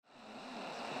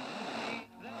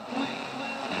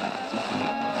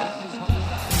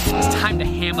time to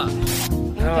hammer.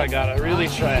 Oh, I gotta really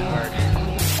try hard.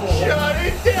 Shut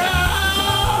it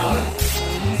down!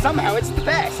 Somehow it's the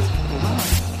best.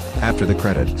 After the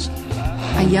credits.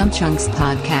 A Yum Chunks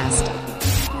podcast.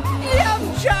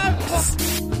 Yum Chunks!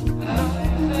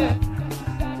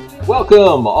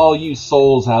 Welcome, all you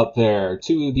souls out there,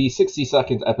 to the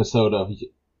 62nd episode of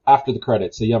After the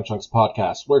Credits, the Yum Chunks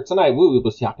podcast, where tonight we will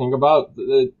be talking about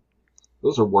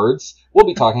those are words. We'll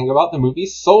be talking about the movie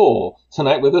Soul.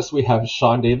 Tonight with us we have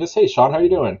Sean Davis. Hey, Sean, how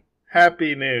you doing?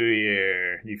 Happy New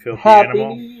Year, you filthy Happy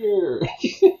animal. New Year!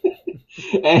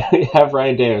 And we have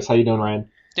Ryan Davis. How you doing, Ryan?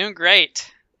 Doing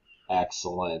great.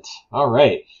 Excellent. All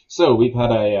right. So we've had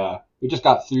we just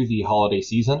got through the holiday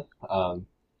season.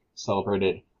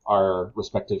 Celebrated our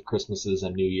respective Christmases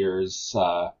and New Years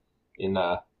in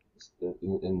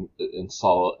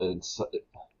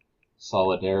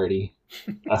solidarity.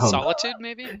 Solitude,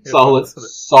 maybe? Solitude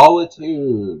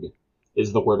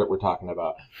is the word that we're talking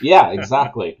about. Yeah,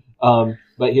 exactly.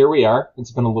 But here we are.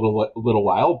 It's been a little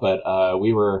while, but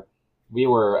we were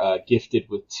gifted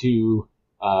with two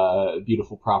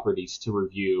beautiful properties to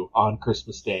review on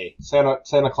Christmas Day.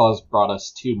 Santa Claus brought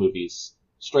us two movies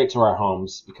straight to our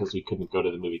homes because we couldn't go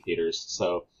to the movie theaters.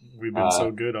 So we've been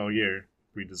so good all year.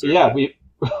 We deserve it.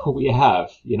 we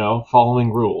have,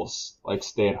 following rules like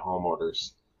stay-at-home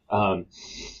orders.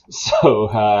 So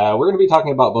we're going to be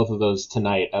talking about both of those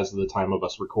tonight as of the time of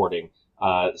us recording.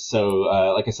 So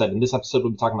like I said, in this episode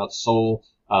we'll be talking about Soul.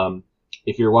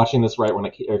 If you're watching this right when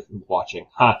if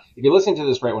you're listening to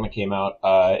this right when it came out,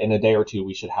 in a day or two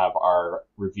we should have our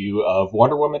review of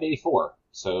Wonder Woman 84.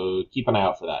 So keep an eye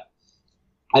out for that.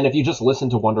 And if you just listen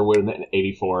to Wonder Woman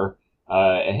 84,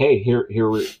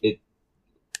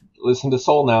 listen to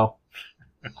Soul now.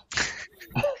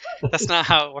 That's not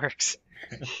how it works.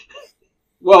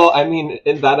 Well, I mean,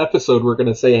 in that episode, we're going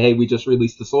to say, hey, we just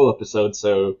released the Soul episode,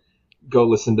 so go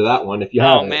listen to that one if you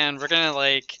haven't. Oh, man, we're going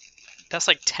to, that's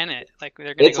like Tenet. They're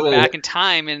going to go back in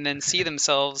time and then see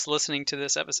themselves listening to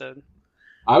this episode.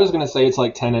 I was going to say it's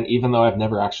like Tenet, even though I've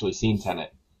never actually seen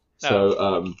Tenet.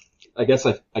 So, I guess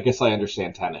I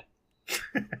understand Tenet.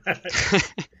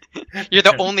 You're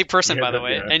the only person, by the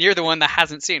way, and you're the one that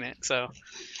hasn't seen it, so...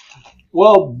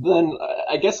 Well, then,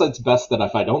 I guess it's best that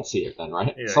if I don't see it then,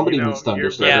 right? Yeah, Somebody needs to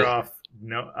understand you're it. better off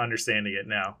understanding it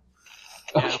now.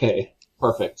 Okay,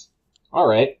 perfect. All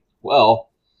right,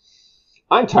 well,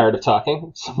 I'm tired of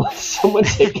talking. Someone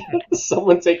take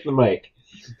the mic.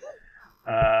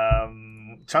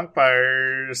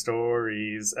 Chunkfire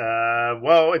stories.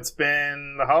 Well, it's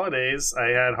been the holidays.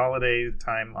 I had holiday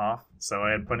time off, so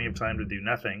I had plenty of time to do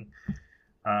nothing.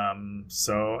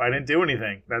 So I didn't do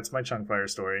anything. That's my Chunkfire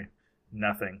story.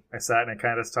 Nothing. I sat in a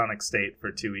catatonic state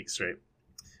for 2 weeks straight.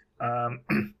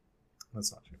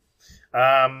 That's not true.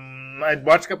 I'd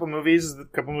watched a couple movies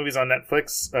on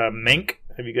Netflix. Mank.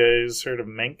 Have you guys heard of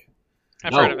Mank?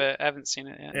 I've heard of it. I haven't seen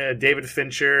it yet. David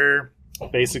Fincher.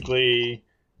 Basically,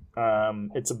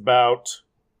 it's about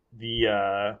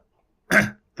the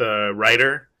the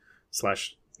writer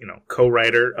 /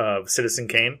 co-writer of Citizen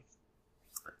Kane.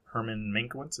 Herman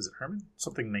Mankiewicz. Is it Herman?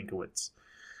 Something Mankiewicz.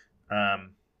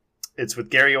 It's with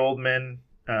Gary Oldman.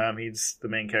 He's the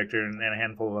main character, and a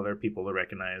handful of other people to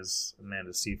recognize.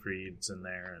 Amanda Seyfried's in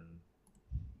there, and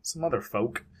some other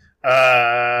folk.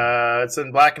 It's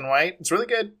in black and white. It's really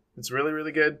good. It's really,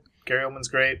 really good. Gary Oldman's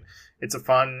great. It's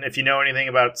if you know anything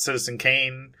about Citizen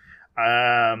Kane,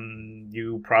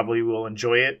 you probably will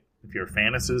enjoy it if you're a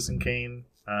fan of Citizen Kane.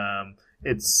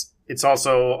 It's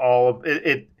also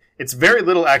it's very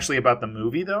little actually about the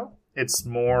movie, though. It's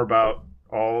more about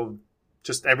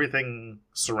just everything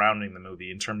surrounding the movie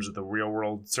in terms of the real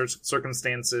world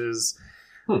circumstances.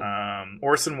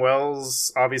 Orson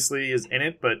Welles obviously is in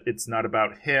it, but it's not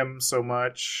about him so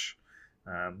much.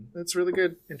 It's a really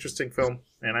good, interesting film,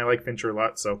 and I like Fincher a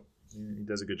lot, so he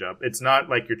does a good job. It's not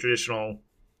like your traditional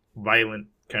violent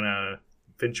kind of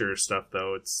Fincher stuff,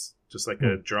 though. It's just like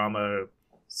a drama,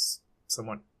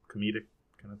 somewhat comedic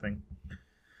kind of thing.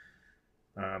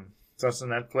 So that's on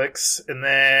Netflix. And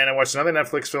then I watched another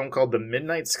Netflix film called The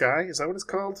Midnight Sky. Is that what it's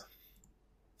called?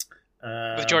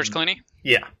 With George Clooney?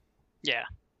 Yeah. Yeah.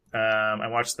 I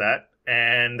watched that.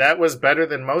 And that was better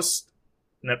than most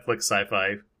Netflix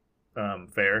sci-fi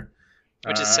fare.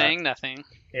 Which is saying nothing.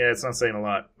 Yeah, it's not saying a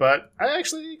lot. But I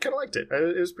actually kind of liked it.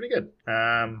 It was pretty good.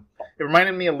 It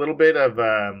reminded me a little bit of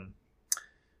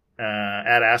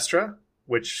Ad Astra,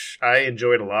 which I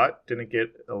enjoyed a lot. Didn't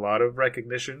get a lot of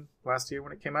recognition last year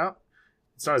when it came out.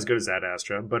 It's not as good as Ad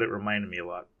Astra, but it reminded me a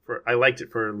lot. I liked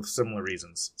it for similar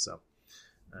reasons. So,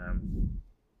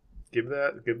 give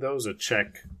those a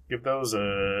check. Give those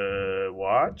a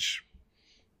watch.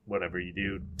 whatever you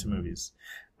do to movies.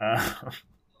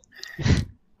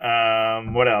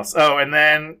 What else? Oh, and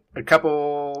then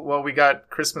we got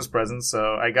Christmas presents.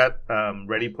 So I got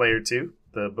Ready Player 2,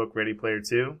 the book Ready Player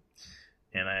 2,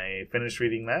 and I finished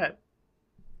reading that.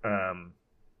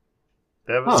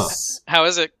 That was... How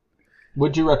is it?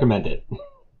 Would you recommend it?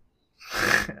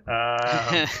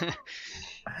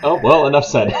 Oh, well, enough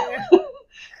said.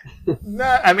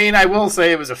 No, I mean, I will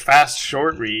say it was a fast,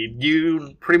 short read.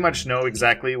 You pretty much know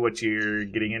exactly what you're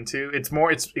getting into. It's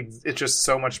just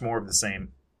so much more of the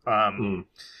same.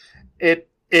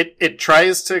 It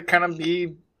tries to kind of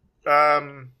be, how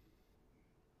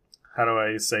do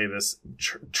I say this?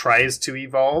 Tries to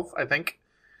evolve, I think.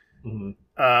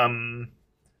 Mm-hmm.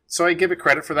 So I give it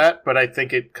credit for that, but I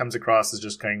think it comes across as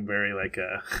just kind of very like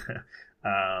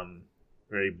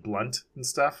very blunt and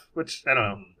stuff, which I don't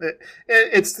know.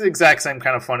 It's the exact same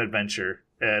kind of fun adventure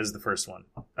as the first one.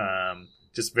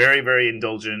 Just very, very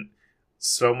indulgent.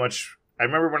 So much. I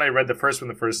remember when I read the first one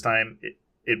the first time,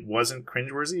 it wasn't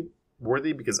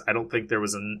cringeworthy because I don't think there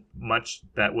was much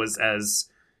that was as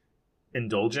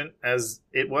indulgent as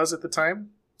it was at the time.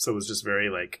 So it was just very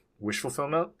like wish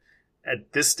fulfillment.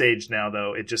 At this stage now,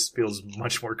 though, it just feels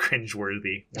much more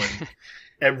cringeworthy when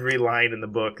every line in the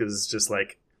book is just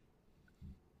like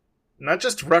not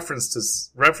just references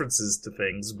to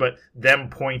things, but them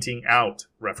pointing out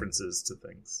references to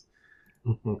things.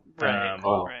 Right.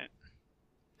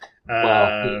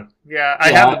 Right. Yeah,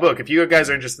 I have the book. If you guys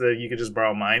are interested, you could just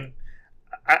borrow mine.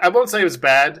 I won't say it was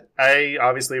bad. I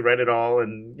obviously read it all,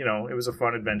 and it was a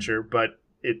fun adventure. But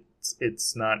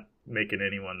it's not making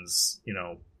anyone's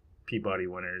Peabody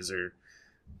winners or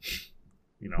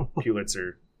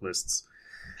Pulitzer lists.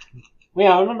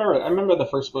 Yeah, I remember the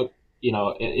first book.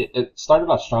 It started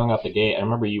off strong out the gate. I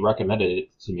remember you recommended it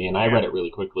to me, and I read it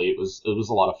really quickly. It was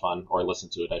a lot of fun, or I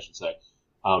listened to it, I should say.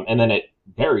 And then it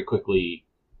very quickly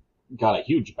got a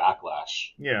huge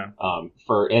backlash. Yeah. I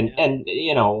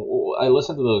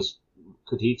listened to those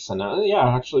critiques, and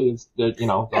actually, it's they're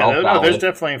all valid. There's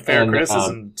definitely fair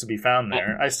criticism to be found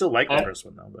there. I still like the first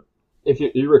one though, but. If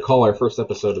you recall, our first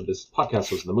episode of this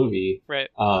podcast was the movie. Right.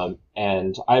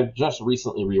 And I've just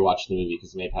recently rewatched the movie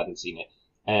because Maeve hadn't seen it.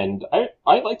 And I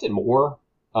liked it more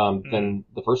than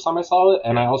the first time I saw it.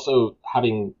 And I also,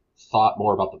 having thought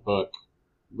more about the book,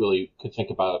 really could think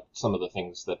about some of the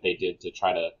things that they did to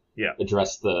try to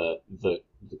address the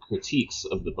critiques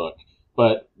of the book.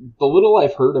 But the little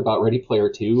I've heard about Ready Player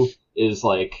 2 is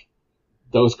like,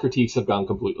 those critiques have gone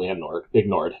completely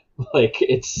ignored. Like,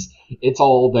 it's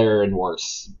all there and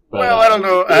worse. But, I don't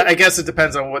know. I guess it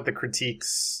depends on what the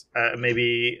critiques,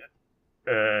 maybe,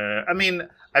 I mean,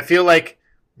 I feel like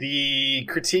the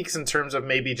critiques in terms of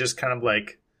maybe just kind of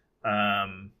like, I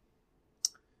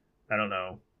don't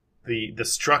know, the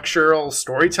structural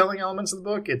storytelling elements of the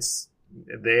book,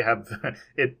 they have,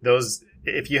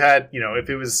 if you had, if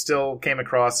it was still came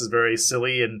across as very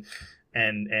silly and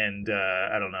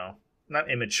I don't know, not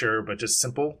immature, but just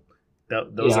simple.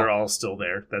 Those are all still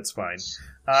there. That's fine.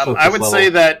 I would say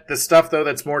that the stuff though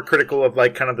that's more critical of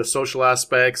like kind of the social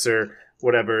aspects or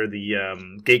whatever, the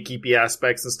gatekeepy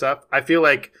aspects and stuff. I feel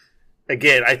like,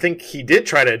 again, I think he did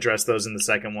try to address those in the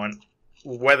second one.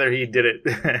 Whether he did it,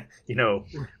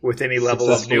 with any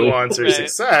level of nuance or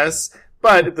success,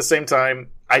 but at the same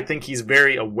time, I think he's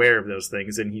very aware of those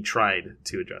things and he tried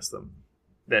to address them.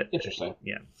 Interesting.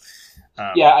 Yeah.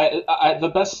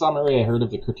 The best summary I heard of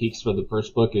the critiques for the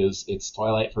first book is it's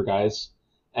Twilight for guys.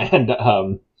 And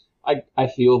I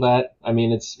feel that. I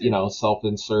mean, it's,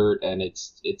 self-insert and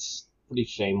it's pretty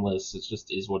shameless. It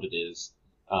just is what it is.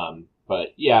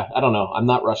 But yeah, I don't know. I'm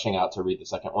not rushing out to read the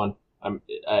second one.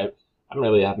 I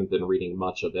really haven't been reading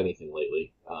much of anything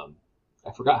lately.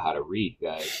 I forgot how to read,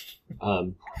 guys.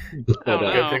 Good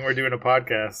thing we're doing a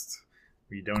podcast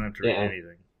where you don't have to read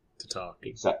anything to talk.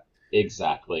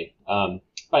 Exactly.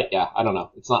 But yeah, I don't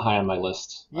know. It's not high on my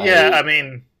list. Yeah, I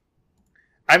mean,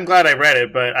 I'm glad I read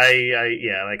it, but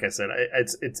like I said,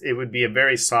 it would be a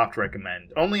very soft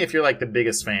recommend. Only if you're like the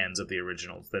biggest fans of the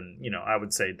originals, then I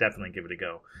would say definitely give it a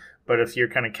go. But if you're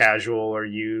kind of casual or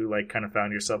you like kind of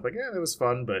found yourself like, it was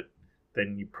fun, but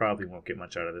then you probably won't get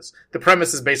much out of this. The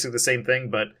premise is basically the same thing,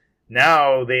 but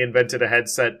now they invented a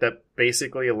headset that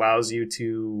basically allows you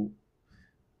to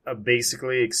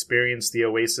basically experience the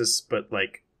Oasis, but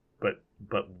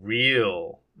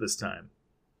real this time.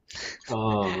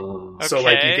 Oh. So okay.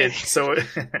 like you get so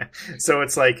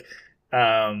it's like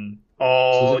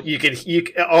all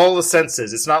the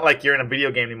senses. It's not like you're in a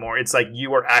video game anymore. It's like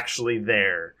you are actually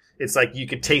there. It's like you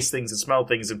could taste things and smell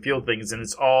things and feel things, and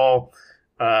it's all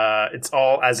it's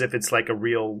all as if it's like a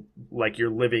real, like you're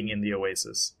living in the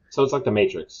Oasis. So it's like the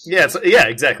Matrix. Yeah, yeah,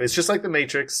 exactly. It's just like the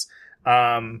Matrix.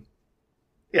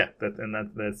 Yeah,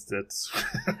 that's.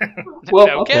 Well,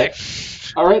 okay.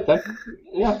 All right, then.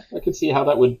 Yeah, I could see how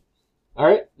that would. All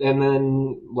right, and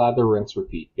then lather, rinse,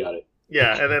 repeat. Got it.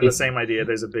 Yeah, and then the same idea.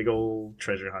 There's a big old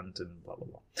treasure hunt and blah blah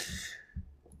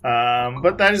blah.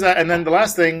 But that is that. And then the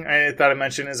last thing I thought I'd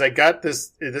mention is I got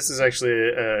this. This is actually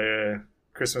a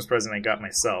Christmas present I got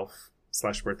myself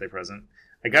 / birthday present.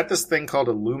 I got this thing called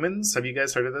a Lumens. Have you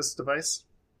guys heard of this device?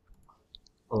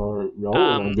 No,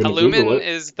 a lumen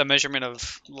is the measurement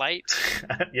of light.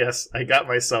 Yes, I got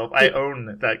myself. I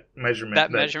own that measurement.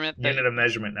 That unit of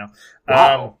measurement now.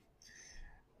 Wow.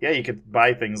 Yeah, you could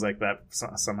buy things like that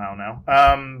somehow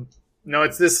now. No,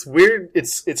 it's this weird.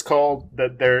 It's called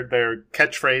that. Their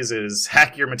catchphrase is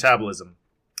 "hack your metabolism."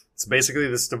 It's basically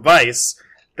this device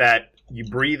that you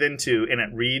breathe into, and it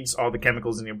reads all the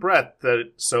chemicals in your breath,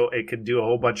 so it could do a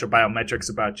whole bunch of biometrics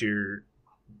about your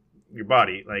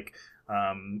body, like.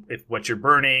 If what you're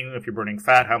burning, if you're burning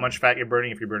fat, how much fat you're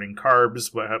burning, if you're burning carbs,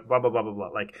 blah, blah, blah, blah, blah.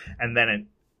 Like, and then it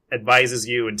advises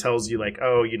you and tells you like,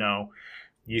 oh,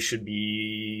 you should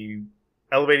be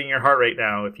elevating your heart rate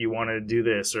now if you want to do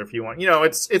this, or if you want,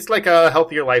 it's like a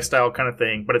healthier lifestyle kind of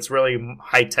thing, but it's really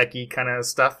high techy kind of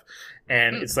stuff.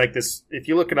 And it's like this, if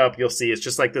you look it up, you'll see it's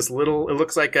just like this little, it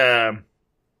looks like I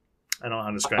don't know how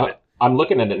to describe it. I'm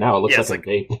looking at it now. It looks like a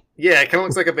vape. Yeah, it kind of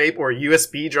looks like a vape or a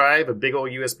USB drive, a big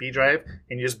old USB drive,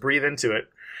 and you just breathe into it.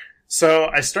 So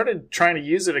I started trying to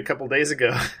use it a couple days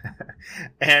ago,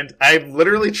 and I've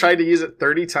literally tried to use it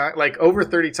 30 times, like over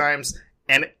 30 times,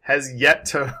 and it has yet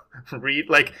to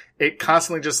read. Like, it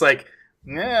constantly just like,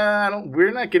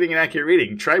 we're not getting an accurate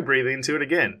reading. Try breathing into it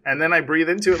again. And then I breathe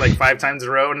into it like 5 times in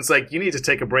a row, and it's like, you need to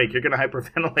take a break. You're going to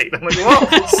hyperventilate. I'm like, whoa.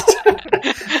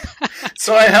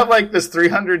 So I have like this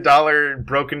 $300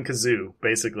 broken kazoo,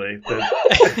 basically.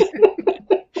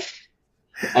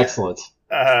 Excellent.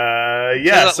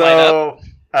 Yeah. So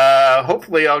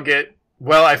hopefully I'll get.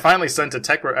 Well, I finally sent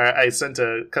I sent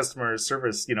a customer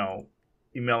service,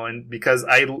 email in because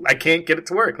I can't get it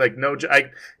to work. Like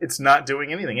it's not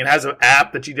doing anything. It has an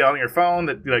app that you do on your phone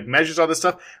that like measures all this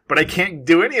stuff, but I can't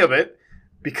do any of it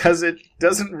because it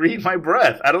doesn't read my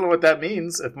breath. I don't know what that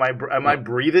means. Am I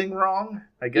breathing wrong?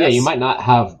 I guess. Yeah, you might not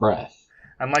have breath.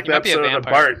 I'm like the episode of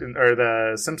Bart or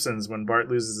the Simpsons when Bart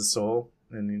loses his soul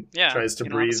and he tries to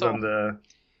breathe on the.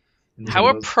 How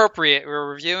appropriate!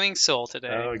 We're reviewing Soul today.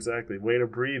 Oh, exactly. Way to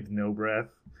breathe, no breath.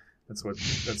 That's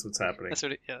what's happening. That's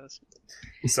what it is.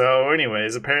 So,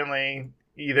 anyways, apparently,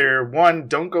 either one,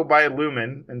 don't go buy a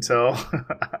Lumen until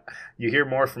you hear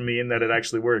more from me and that it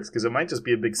actually works, because it might just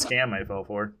be a big scam I fell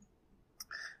for.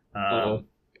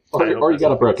 Or you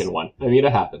got a broken one. I mean,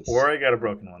 it happens. Or I got a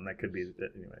broken one. That could be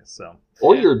it anyway. So.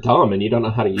 Or you're dumb and you don't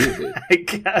know how to use it. I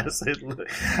guess.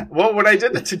 Well, when I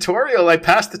did the tutorial, I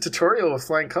passed the tutorial with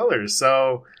flying colors.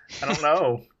 So I don't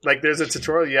know. Like, there's a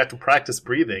tutorial you have to practice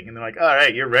breathing, and they're like, "All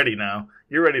right, you're ready now.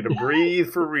 You're ready to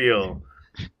breathe for real."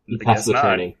 You passed the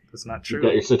training. That's not true. You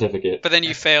got your certificate. But then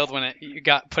you failed when you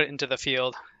got put into the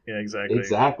field. Yeah, exactly.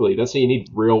 Exactly. That's why you need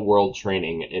real-world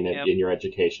training in your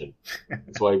education.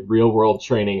 That's why real-world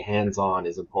training, hands-on,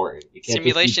 is important. You can't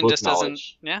simulation just doesn't.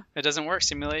 Yeah, it doesn't work.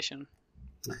 Simulation.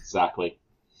 Exactly.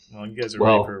 Well, you guys are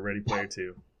ready for Ready Player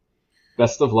 2.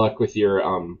 Best of luck with your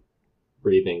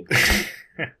breathing.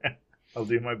 I'll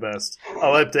do my best.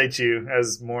 I'll update you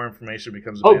as more information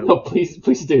becomes available. Oh, no,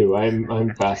 please do.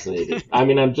 I'm fascinated. I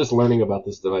mean, I'm just learning about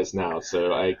this device now,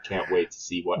 so I can't wait to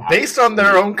see what happens. Based on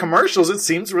their own commercials, it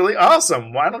seems really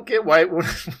awesome. I don't get why it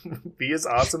wouldn't be as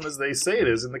awesome as they say it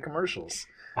is in the commercials.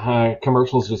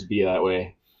 Commercials just be that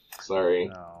way. Sorry.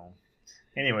 No.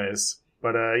 Going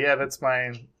but yeah, that's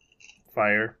my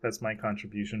fire. That's my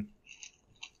contribution.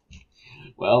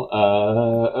 Well,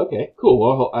 okay, cool.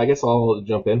 Well, I guess I'll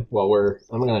jump in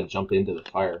I'm going to jump into the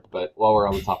fire, but while we're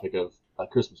on the topic of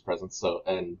Christmas presents,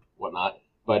 and whatnot.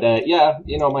 But, yeah,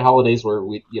 my holidays were,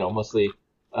 mostly,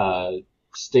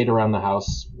 stayed around the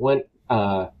house. One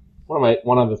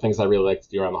of the things I really like to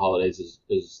do around the holidays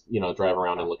is drive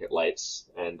around and look at lights.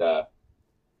 And,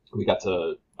 we got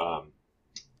to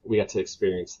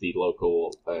experience the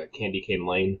local, Candy Cane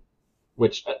Lane,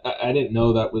 which I didn't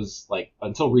know that was like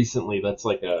until recently. That's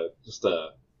like just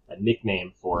a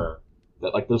nickname for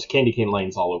that, like those candy cane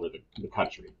lanes all over the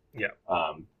country. Yeah.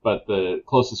 But the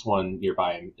closest one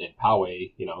nearby in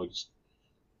Poway, just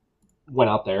went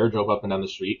out there, drove up and down the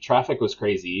street. Traffic was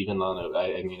crazy, even though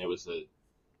it was a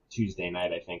Tuesday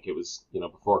night. I think it was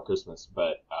before Christmas,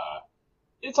 but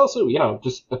it's also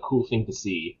just a cool thing to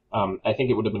see. I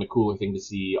think it would have been a cooler thing to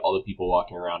see all the people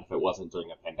walking around if it wasn't during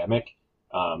a pandemic.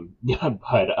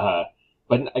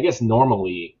 But I guess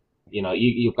normally,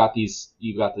 you've got these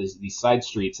side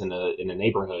streets in a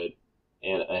neighborhood,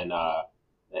 and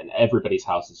everybody's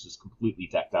house is just completely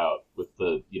decked out with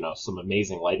some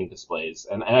amazing lighting displays.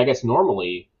 And I guess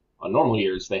normally, on normal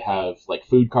years, they have like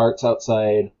food carts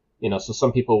outside, so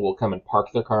some people will come and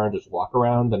park their car and just walk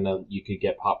around, and then you could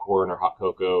get popcorn or hot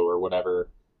cocoa or whatever.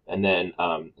 And then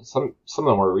some of the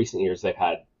more recent years, they've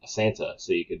had a Santa,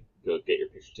 so you could go get your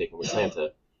picture taken with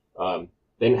Santa.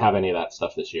 They didn't have any of that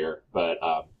stuff this year, but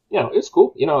it's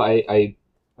cool.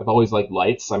 I've always liked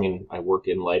lights. I mean, I work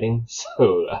in lighting,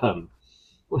 so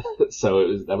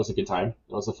that was a good time.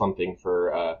 It was a fun thing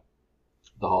for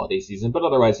the holiday season. But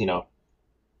otherwise,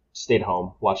 stayed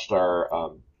home, watched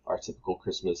our typical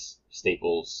Christmas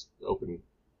staples, open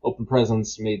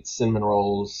presents, made cinnamon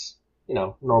rolls,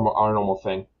 our normal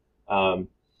thing.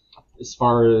 As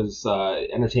far as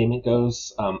entertainment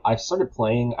goes, I've started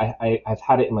playing. I've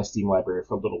had it in my Steam library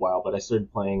for a little while, but I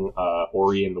started playing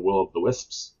Ori and the Will of the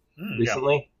Wisps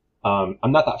recently. Yeah.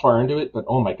 I'm not that far into it, but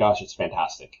oh my gosh, it's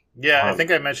fantastic. Yeah, I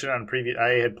think I mentioned on previous. I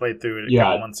had played through it a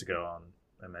couple months ago.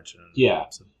 I mentioned it. Yeah.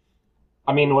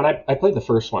 I mean, when I played the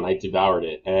first one, I devoured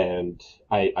it, and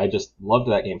I just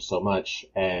loved that game so much.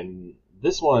 And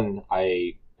this one,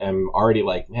 I am already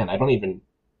like, man, I don't even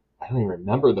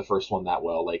remember the first one that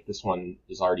well. Like, this one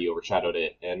has already overshadowed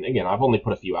it. And again, I've only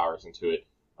put a few hours into it.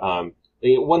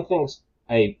 One thing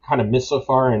I kind of missed so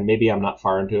far, and maybe I'm not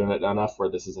far into it enough where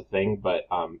this is a thing, but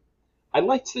I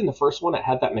liked in the first one, it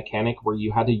had that mechanic where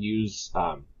you had to use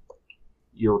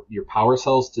your power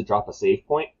cells to drop a save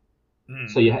point.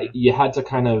 So you had to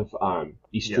kind of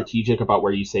be strategic about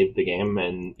where you saved the game,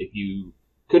 and if you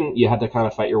couldn't, you had to kind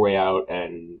of fight your way out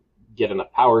and get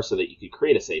enough power so that you could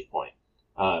create a save point.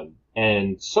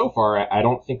 And so far, I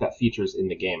don't think that features in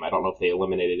the game. I don't know if they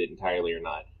eliminated it entirely or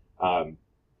not.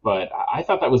 But I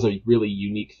thought that was a really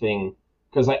unique thing,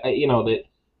 because that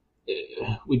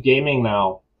with gaming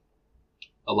now,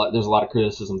 there's a lot of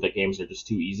criticism that games are just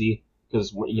too easy.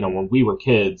 Because when we were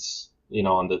kids,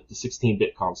 on the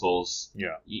 16-bit consoles,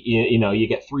 you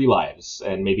get 3 lives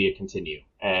and maybe a continue,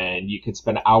 and you could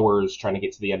spend hours trying to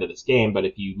get to the end of this game. But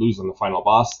if you lose on the final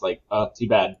boss, like, too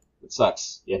bad, it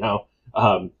sucks,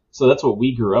 So that's what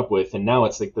we grew up with, and now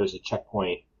it's like there's a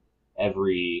checkpoint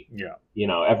every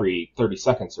 30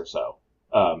 seconds or so.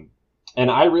 And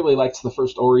I really liked the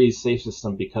first Ori's save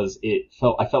system because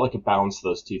I felt like it balanced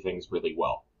those two things really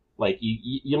well. Like,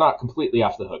 you're not completely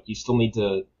off the hook. You still need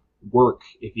to work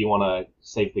if you want to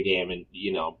save the game, and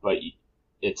but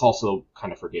it's also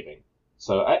kind of forgiving.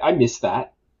 So I miss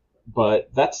that,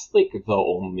 but that's like the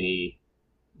only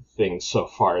thing so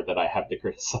far that I have to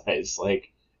criticize.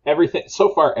 Like, everything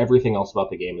else about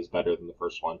the game is better than the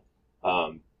first one.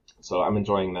 So I'm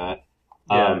enjoying that.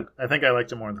 Yeah, I think I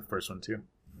liked it more than the first one too.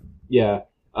 Yeah,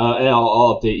 and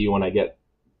I'll update you when I get,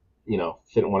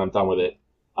 when I'm done with it.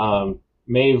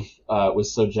 Maeve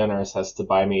was so generous as to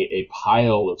buy me a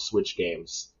pile of Switch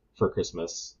games for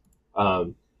Christmas,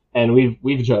 and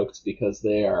we've joked because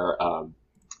they are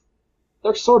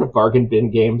they're sort of bargain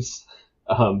bin games,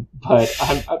 but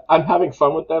I'm having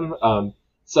fun with them.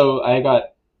 So I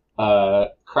got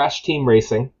Crash Team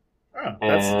Racing. Oh,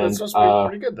 that's supposed to be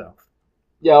pretty good though.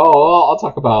 Yeah, I'll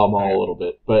talk about them all a little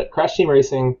bit, but Crash Team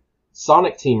Racing,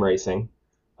 Sonic Team Racing,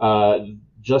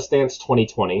 Just Dance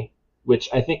 2020. Which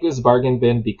I think is bargain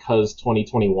bin because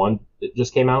 2021 it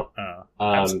just came out.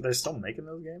 They're still making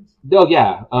those games? Oh,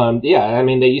 yeah. I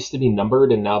mean, they used to be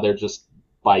numbered, and now they're just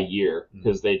by year,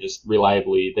 because they just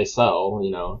reliably, they sell,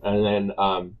 And then,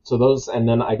 so those, and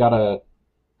then I got a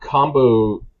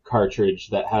combo cartridge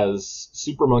that has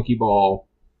Super Monkey Ball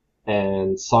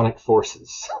and Sonic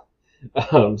Forces.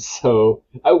 So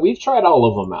we've tried all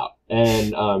of them out.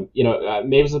 And,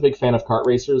 Maeve's a big fan of kart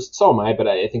racers. So am I, but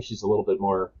I think she's a little bit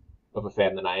more of a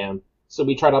fan than I am. So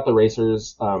we tried out the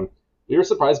racers. We were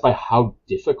surprised by how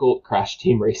difficult Crash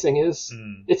Team Racing is.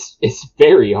 It's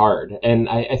very hard, and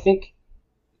I think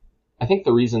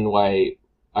the reason why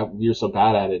we were so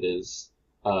bad at it is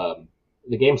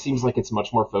the game seems like it's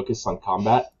much more focused on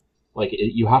combat. Like,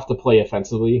 you have to play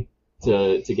offensively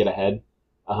to get ahead,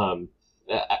 or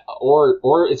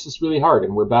it's just really hard,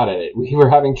 and we're bad at it. We were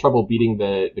having trouble beating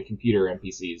the computer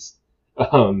NPCs.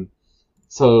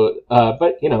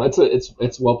 But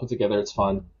it's well put together. It's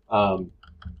fun.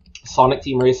 Sonic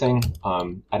Team Racing.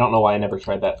 I don't know why I never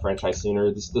tried that franchise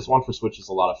sooner. This one for Switch is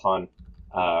a lot of fun.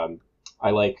 I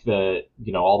like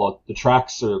all the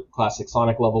tracks are classic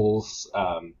Sonic levels.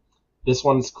 This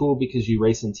one's cool because you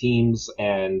race in teams,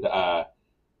 and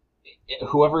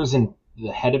whoever's in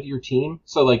the head of your team.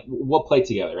 So like we'll play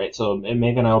together, right? So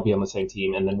Megan and I will be on the same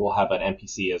team, and then we'll have an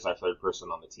NPC as our third person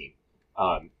on the team.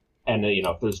 And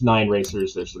if there's 9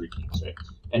 racers, there's 3 teams, right?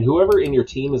 And whoever in your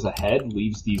team is ahead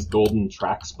leaves these golden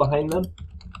tracks behind them.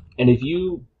 And if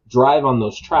you drive on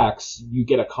those tracks, you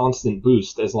get a constant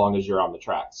boost as long as you're on the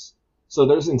tracks. So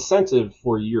there's incentive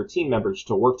for your team members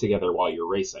to work together while you're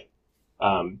racing,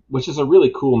 which is a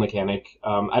really cool mechanic.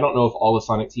 I don't know if all the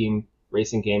Sonic Team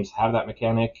racing games have that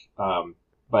mechanic,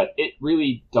 but it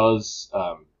really does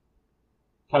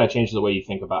kind of change the way you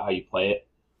think about how you play it.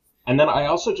 And then I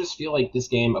also just feel like this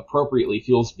game appropriately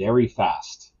feels very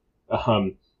fast.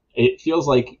 It feels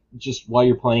like just while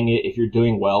you're playing it, if you're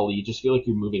doing well, you just feel like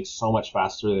you're moving so much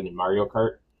faster than in Mario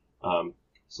Kart.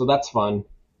 So that's fun.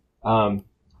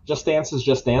 Just Dance is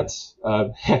Just Dance.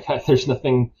 There's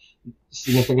nothing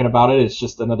significant about it. It's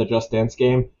just another Just Dance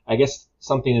game. I guess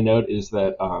something to note is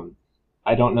that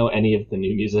I don't know any of the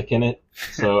new music in it,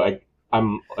 so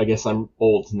I guess I'm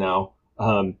old now.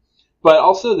 But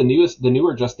also the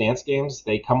newer Just Dance games,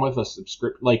 they come with a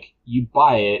subscription. Like you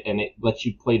buy it and it lets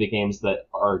you play the games that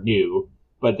are new.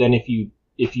 But then if you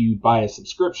buy a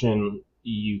subscription,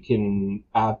 you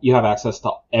have access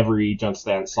to every Just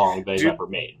Dance song they've ever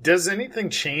made. Does anything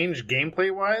change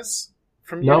gameplay wise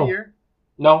from year to year?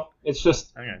 No, it's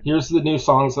just here's the new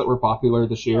songs that were popular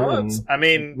this year. I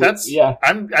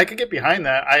could get behind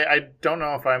that. I don't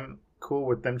know if I'm cool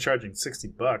with them charging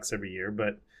 $60 every year,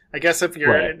 but I guess if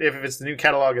it's the new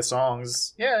catalog of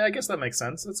songs, I guess that makes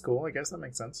sense. That's cool. I guess that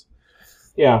makes sense.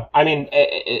 Yeah, I mean,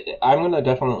 I'm gonna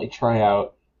definitely try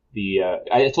out the.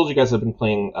 I told you guys I've been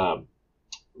playing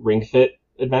Ring Fit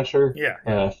Adventure.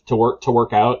 To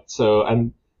work out. So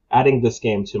I'm adding this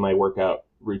game to my workout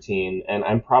routine, and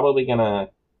I'm probably gonna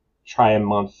try a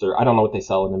month, or I don't know what they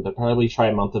sell in them, but probably try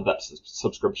a month of that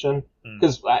subscription,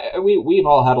 because we've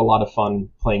all had a lot of fun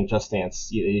playing Just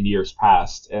Dance in years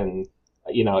past, and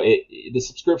the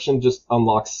subscription just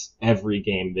unlocks every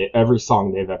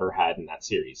song they've ever had in that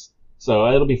series.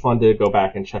 So it'll be fun to go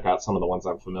back and check out some of the ones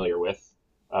I'm familiar with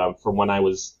from when I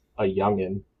was a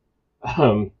youngin'.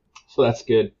 So that's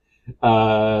good.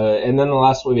 And then the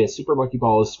last one, Super Monkey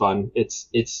Ball is fun. It's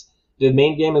the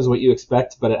main game is what you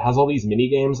expect, but it has all these mini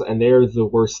games, and they're the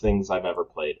worst things I've ever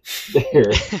played.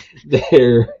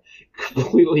 They're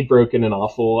completely broken and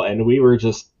awful, and we were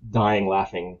just dying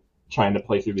laughing trying to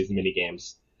play through these mini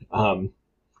games. The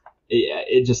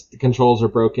controls are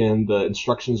broken, the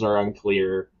instructions are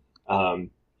unclear. I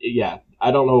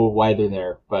don't know why they're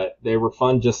there, but they were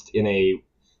fun just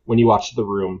when you watch The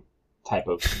Room type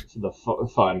of the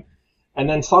fun. And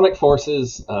then Sonic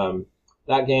Forces,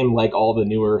 that game, like all the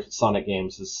newer Sonic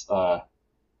games, has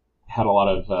had a lot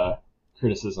of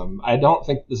criticism. I don't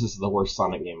think this is the worst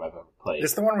Sonic game I've ever played.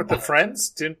 It's the one with the friends?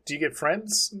 Do you get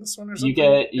friends in this one or something?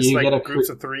 You get groups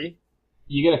of 3?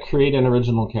 You get to create an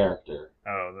original character.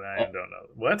 Oh, I don't know.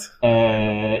 What?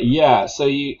 So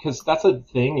because that's a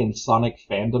thing in Sonic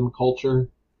fandom culture,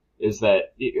 is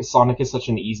that Sonic is such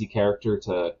an easy character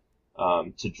to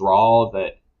draw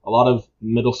that a lot of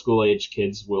middle school age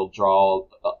kids will draw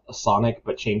a Sonic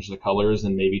but change the colors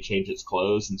and maybe change its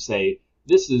clothes and say,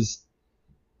 this is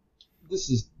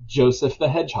Joseph the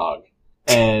Hedgehog,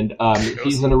 and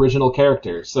he's an original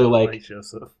character. So like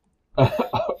Joseph.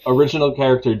 Original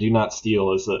character do not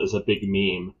steal is a big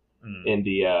meme in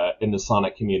the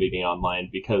Sonic community online,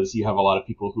 because you have a lot of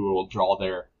people who will draw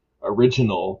their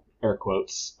original, air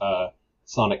quotes,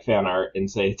 Sonic fan art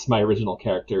and say it's my original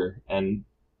character and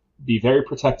be very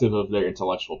protective of their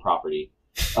intellectual property.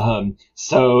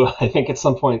 So I think at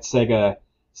some point Sega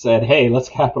said, hey, let's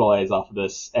capitalize off of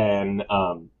this, and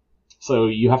so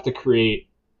you have to create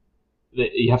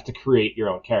your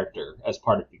own character as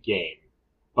part of the game.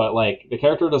 But like the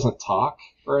character doesn't talk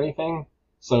or anything,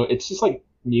 so it's just like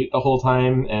mute the whole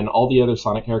time, and all the other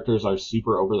Sonic characters are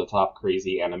super over the top,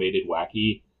 crazy, animated,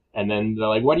 wacky, and then they're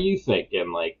like, what do you think?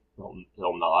 And like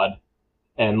he'll nod.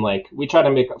 And like we try to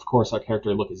make, of course, our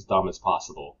character look as dumb as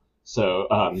possible. So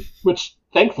which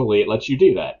thankfully it lets you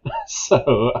do that.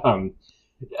 So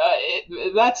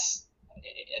that's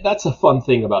a fun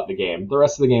thing about the game. The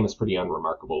rest of the game is pretty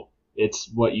unremarkable. It's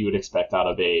what you would expect out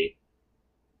of a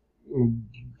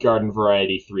garden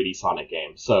variety 3D Sonic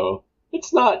game. So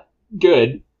it's not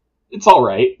good. It's all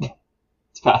right.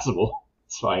 It's passable.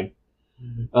 It's fine.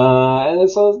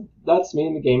 And so that's me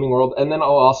in the gaming world. And then I'll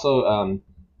also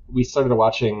we started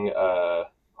watching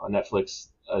on Netflix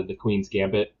The Queen's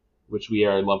Gambit, which we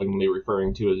are lovingly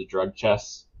referring to as drug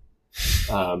chess.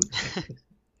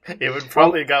 It would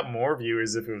probably got more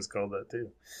viewers if it was called that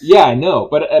too. Yeah, I know,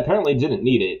 but apparently didn't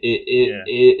need it.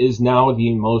 It is now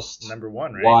the most number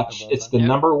one, right? watched. It's the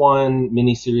number one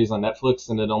miniseries on Netflix,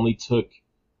 and it only took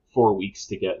 4 weeks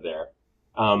to get there.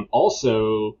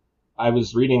 Also, I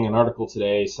was reading an article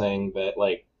today saying that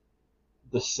like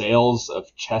the sales of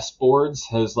chessboards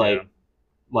has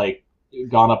like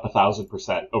gone up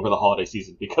 1,000% over the holiday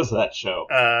season because of that show.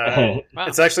 Wow.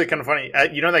 It's actually kind of funny.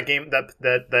 You know that game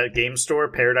that game store,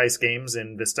 Paradise Games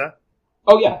in Vista?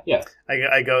 Oh yeah.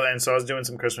 I go, and so I was doing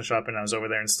some Christmas shopping. I was over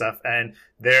there and stuff, and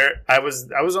there I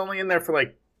was only in there for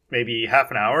like maybe half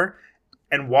an hour,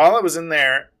 and while I was in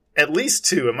there, at least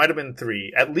two, it might have been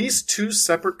three, at least two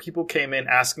separate people came in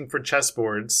asking for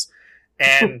chessboards,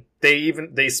 and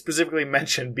they specifically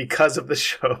mentioned because of the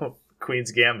show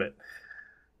Queen's Gambit.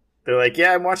 They're like,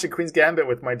 yeah, I'm watching Queen's Gambit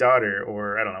with my daughter,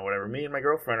 or I don't know, whatever. Me and my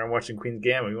girlfriend are watching Queen's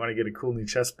Gambit. We want to get a cool new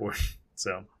chessboard.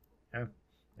 So, yeah,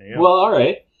 there you go. Well, all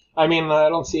right. I mean, I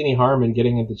don't see any harm in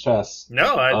getting into chess.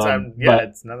 No,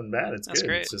 it's nothing bad. It's good.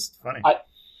 Great. It's just funny.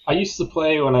 I used to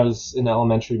play when I was in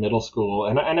elementary, middle school,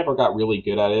 and I never got really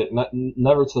good at it.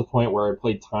 Never to the point where I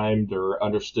played timed or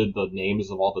understood the names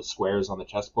of all the squares on the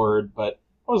chessboard, but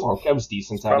I was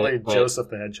decent at it. Probably Joseph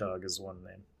the Hedgehog is one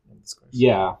name of the squares.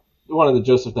 Yeah, one of the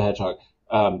Joseph the Hedgehog.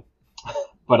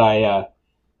 But I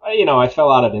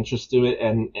fell out of interest to it,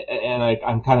 and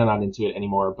I'm kind of not into it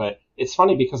anymore. But it's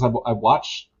funny because I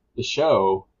watched the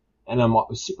show and I'm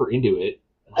super into it.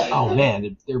 Oh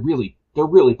man, they're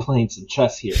really playing some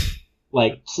chess here.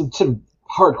 Like some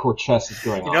hardcore chess is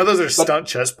going on. You know, those are stunt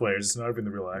chess players. It's not even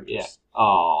the real actors. Yeah.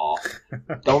 Oh,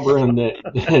 don't ruin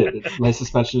my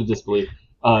suspension of disbelief.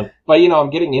 But I'm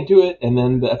getting into it, and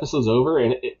then the episode's over,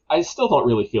 and I still don't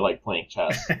really feel like playing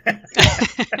chess.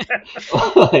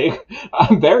 Like,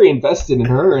 I'm very invested in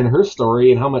her and her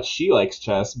story and how much she likes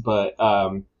chess, but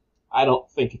I don't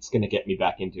think it's going to get me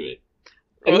back into it.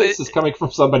 And this is coming from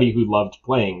somebody who loved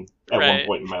playing at one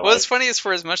point in my life. What's funny is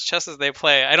for as much chess as they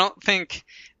play, I don't think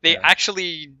they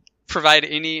actually provide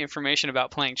any information about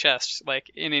playing chess,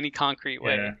 like in any concrete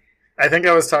way. Yeah. I think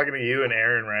I was talking to you and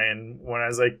Aaron, Ryan, when I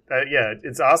was like,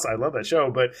 it's awesome. I love that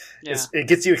show, but it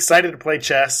gets you excited to play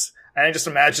chess. And I just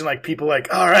imagine like people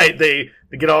like, all right, they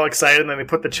get all excited and then they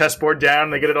put the chessboard down,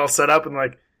 and they get it all set up, and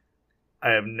like,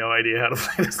 I have no idea how to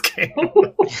play this game.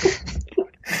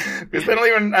 Because they don't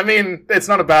even, I mean, it's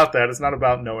not about that. It's not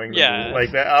about knowing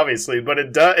like that, obviously, but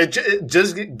it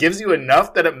just gives you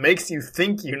enough that it makes you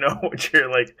think you know what you're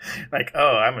like,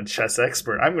 oh, I'm a chess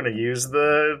expert. I'm going to use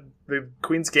the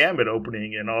Queen's Gambit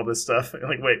opening and all this stuff.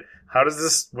 Like, wait,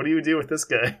 what do you do with this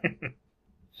guy?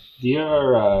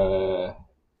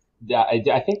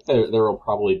 I think there will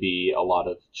probably be a lot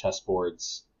of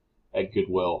chessboards at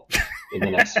Goodwill in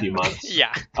the next few months.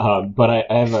 Yeah. But I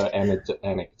have an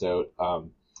anecdote.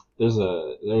 There's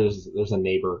a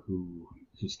neighbor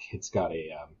whose kid's got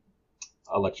a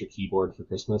electric keyboard for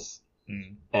Christmas.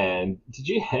 Mm. And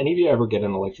did any of you ever get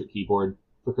an electric keyboard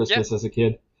for Christmas as a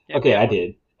kid? Yeah, okay, I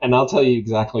did. And I'll tell you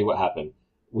exactly what happened.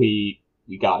 We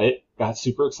got it, got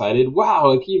super excited.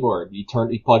 Wow, a keyboard. You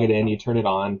plug it in, you turn it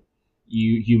on,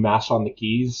 you mash on the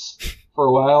keys for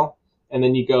a while, and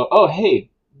then you go, oh, hey,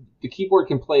 the keyboard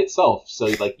can play itself. So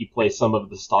like you play some of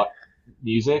the stock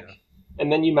music,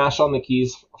 and then you mash on the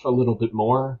keys for a little bit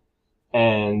more,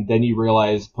 and then you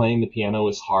realize playing the piano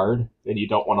is hard and you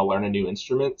don't want to learn a new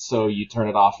instrument, so you turn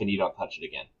it off and you don't touch it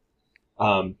again.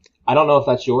 I don't know if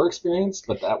that's your experience,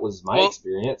 but that was my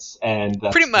experience, and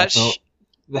that's pretty much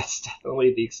that's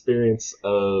definitely the experience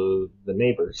of the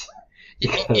neighbors.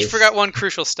 You forgot one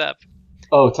crucial step.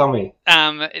 Oh, tell me.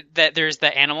 That there's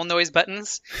the animal noise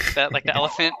buttons, that like the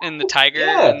elephant and the tiger,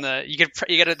 and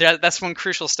that's one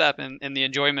crucial step in the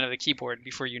enjoyment of the keyboard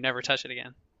before you never touch it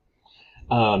again.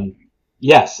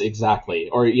 Yes, exactly.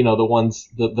 Or the ones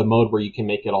the mode where you can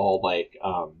make it all like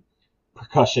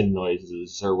percussion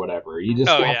noises or whatever. You just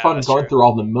have fun going through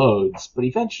all the modes, but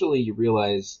eventually you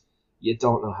realize you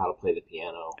don't know how to play the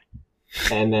piano,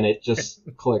 and then it just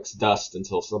collects dust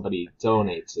until somebody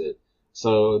donates it.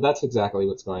 So that's exactly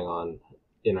what's going on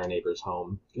in our neighbor's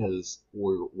home, because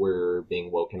we're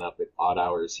being woken up at odd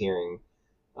hours hearing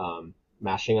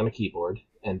mashing on a keyboard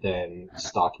and then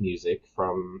stock music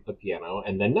from a piano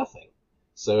and then nothing.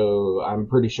 So I'm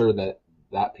pretty sure that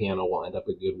piano will end up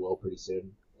at Goodwill pretty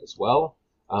soon as well.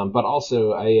 But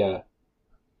also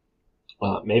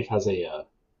Maeve has a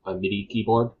MIDI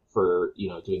keyboard for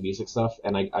doing music stuff,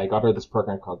 and I got her this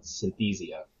program called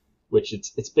Synthesia, which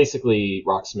it's basically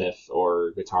Rocksmith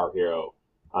or Guitar Hero.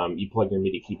 You plug your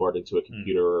MIDI keyboard into a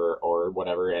computer or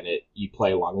whatever, and you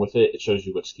play along with it. It shows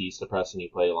you which keys to press, and you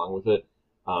play along with it.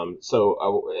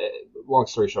 Long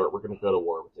story short, we're going to go to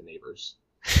war with the neighbors.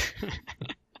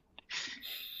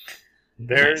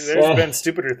 There's been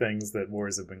stupider things that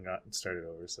wars have been started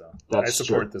over, so I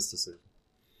support this decision.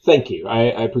 Thank you.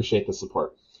 I appreciate the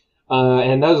support.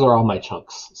 And those are all my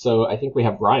chunks. So I think we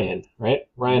have Ryan, right?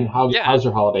 Ryan, how's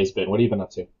your holidays been? What have you been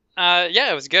up to?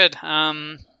 It was good.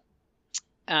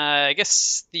 I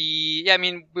guess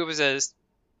it was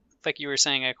like you were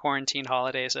saying, a quarantine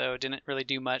holiday, so didn't really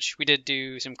do much. We did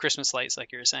do some Christmas lights,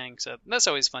 like you were saying, so that's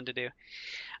always fun to do.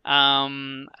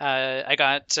 Sean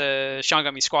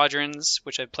got me Squadrons,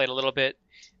 which I played a little bit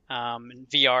in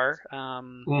VR.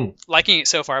 Liking it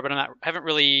so far, but haven't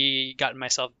really gotten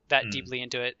myself that deeply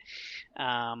into it.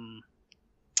 And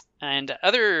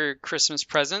other Christmas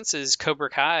presents is Cobra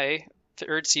Kai,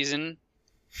 third season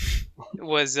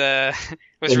was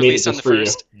released on the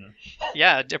 1st.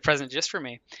 Yeah, a present just for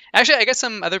me. Actually, I guess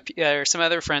some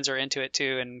other friends are into it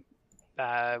too, and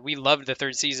we loved the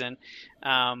third season.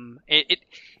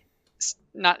 It's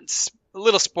not a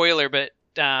little spoiler, but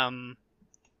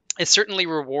it certainly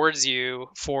rewards you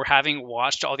for having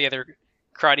watched all the other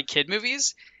Karate Kid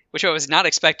movies, which I was not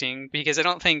expecting, because I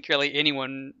don't think really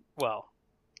anyone.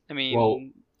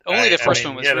 Only the first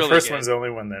one was really good. The first one's the only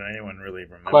one that anyone really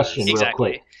remembers. Question, real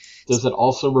quick. Does it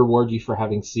also reward you for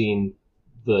having seen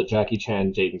the Jackie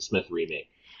Chan Jaden Smith remake?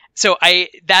 So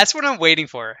that's what I'm waiting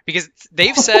for, because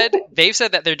they've said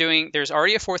that there's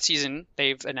already a 4th season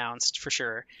they've announced for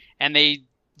sure, and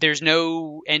there's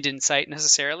no end in sight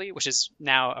necessarily, which is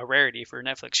now a rarity for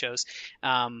Netflix shows.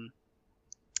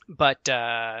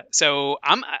 So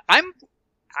I'm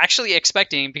actually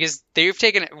expecting, because they've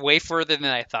taken it way further than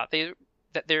I thought they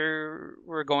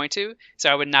were going to, so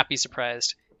I would not be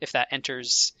surprised if that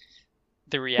enters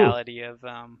the reality of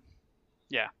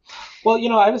Well,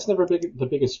 I was never the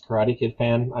biggest Karate Kid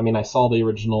fan. I mean, I saw the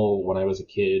original when I was a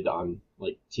kid on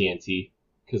like TNT,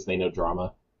 because they know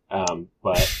drama.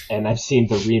 And I've seen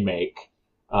the remake.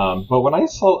 But when I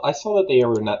saw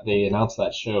that they announced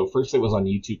that show, first it was on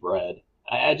YouTube Red.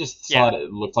 I just thought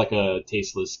it looked like a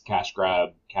tasteless cash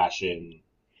grab, cash in,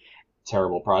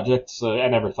 terrible project. So I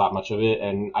never thought much of it,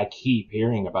 and I keep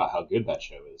hearing about how good that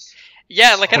show is.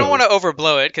 Yeah, I don't want to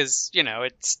overblow it, because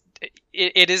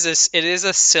it is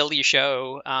a silly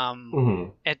show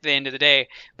at the end of the day,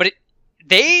 but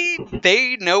they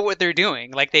know what they're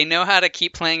doing. Like, they know how to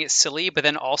keep playing it silly, but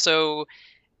then also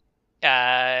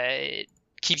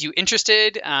keep you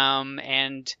interested,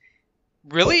 and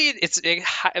really it's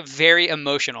very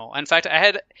emotional. In fact,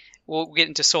 we'll get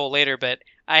into Soul later, but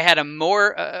I had a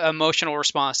more emotional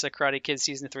response to Karate Kid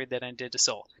Season 3 than I did to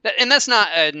Soul. And that's not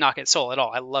a knock at Soul at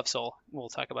all. I love Soul. We'll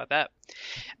talk about that.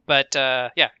 But,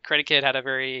 Karate Kid had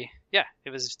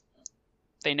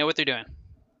they know what they're doing.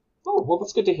 Oh, well,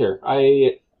 that's good to hear.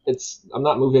 I'm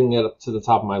not moving it up to the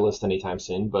top of my list anytime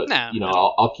soon, but,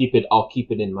 I'll keep it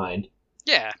in mind.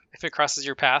 Yeah, if it crosses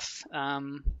your path,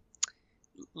 probably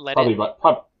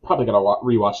gonna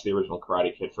rewatch the original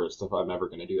Karate Kid first if I'm ever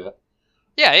gonna do that.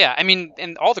 Yeah. I mean,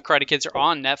 and all the Karate Kids are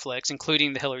on Netflix,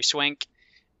 including the Hilary Swank.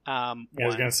 I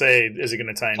was gonna say, is it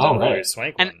gonna tie into the Hilary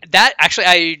Swank one? And that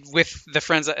actually, with the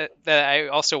friends that I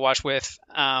also watch with,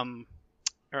 or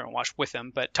don't watch with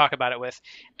them, but talk about it with,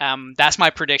 that's my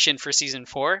prediction for season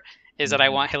 4, is that I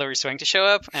want Hilary Swank to show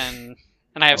up, and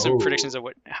I have some predictions of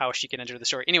how she can enter the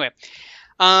story. Anyway,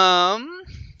 so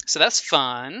that's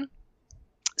fun.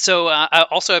 So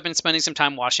I've been spending some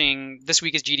time watching. This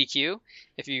week is GDQ.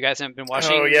 If you guys haven't been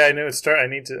watching. Oh yeah, I know it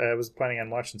started. I was planning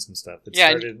on watching some stuff.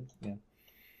 Yeah,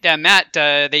 Matt.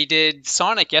 They did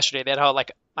Sonic yesterday. They had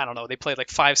they played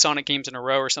like 5 Sonic games in a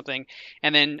row or something,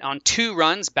 and then on 2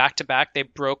 runs back to back, they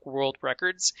broke world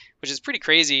records, which is pretty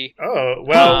crazy. Oh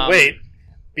well, wait,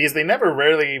 because they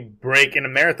rarely break in the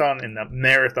marathon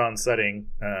setting.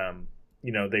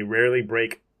 They rarely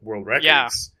break world records. Yeah.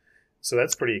 So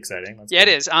that's pretty exciting. It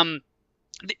is.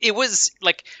 It was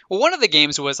one of the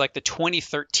games was like the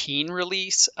 2013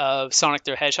 release of Sonic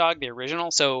the Hedgehog, the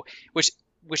original. So which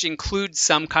includes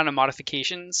some kind of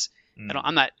modifications.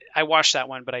 I watched that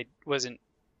one, but I wasn't,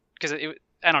 because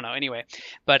I don't know. Anyway,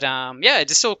 but it's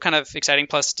just still kind of exciting.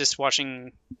 Plus,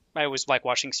 I always like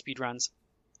watching speedruns.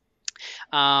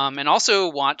 And also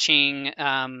watching,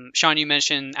 Sean, you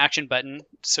mentioned Action Button,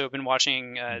 so I've been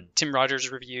watching Tim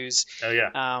Rogers reviews. Oh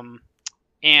yeah.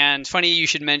 And funny you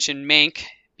should mention Mank,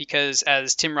 because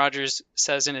as Tim Rogers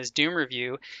says in his Doom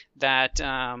review, that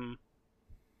I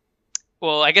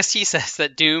guess he says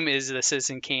that Doom is the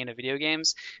Citizen Kane of video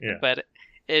games. Yeah. But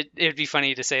it'd be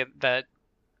funny to say that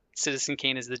Citizen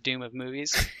Kane is the Doom of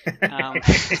movies. Well,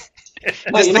 Just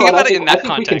you know think what? about it in that I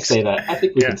think we can context. say that. I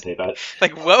think we Yeah. can say that.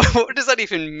 Like, what does that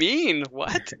even mean?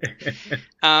 What?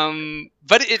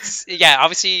 But it's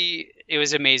obviously it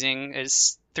was amazing.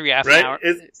 It's 3.5 Right? hours.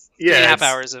 Yeah, 3.5 it's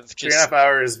hours of just 3.5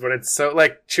 hours, but it's so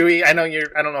like Chewy. I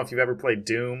don't know if you've ever played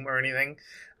Doom or anything,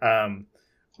 A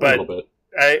but little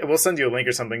bit. we'll send you a link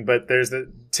or something. But there's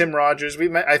the Tim Rogers.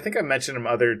 I think I mentioned him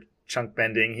other chunk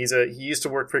bending. He used to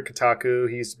work for Kotaku.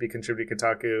 He used to be contributing to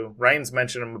Kotaku. Ryan's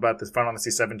mentioned him about the Final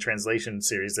Fantasy VII translation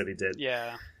series that he did.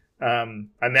 yeah.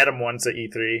 I met him once at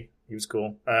E3. He was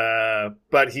cool.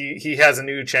 But he has a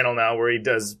new channel now where he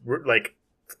does like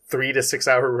 3 to 6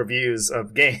 hour reviews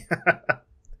of game.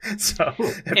 So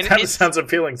if that sounds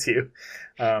appealing to you.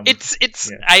 It's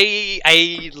yeah.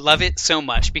 I love it so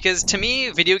much because to me,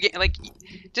 video game, like,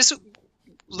 just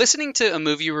listening to a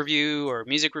movie review or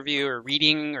music review or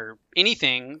reading or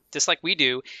anything, just like we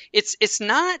do, it's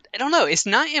not, I don't know, it's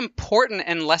not important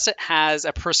unless it has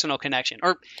a personal connection,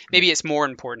 or maybe it's more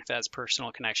important if it has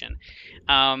personal connection.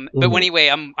 But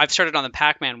anyway, I've started on the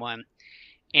Pac-Man one,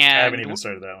 and I haven't even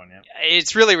started that one yet.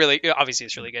 it's really, really, obviously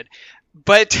it's really good.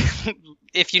 But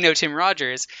if you know Tim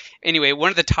Rogers, anyway, one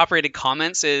of the top rated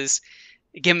comments is,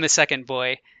 "Give him a second,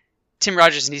 boy. Tim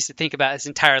Rogers needs to think about his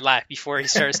entire life before he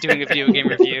starts doing a video game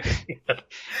review,"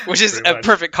 which is Pretty a much.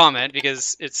 perfect comment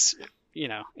because it's,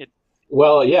 it.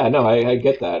 Well, yeah, no, I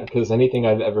get that, because anything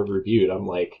I've ever reviewed, I'm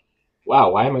like,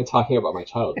 wow, why am I talking about my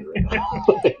childhood right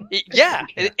now? Yeah.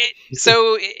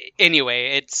 So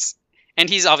anyway, and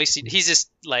he's just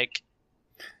like,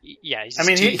 yeah. He's I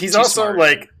mean, just he's too also smart.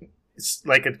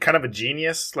 like a kind of a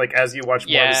genius. Like as you watch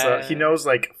more of his stuff, he knows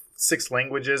like 6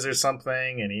 languages or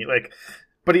something, and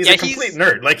but he's a complete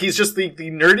nerd. Like he's just the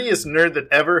nerdiest nerd that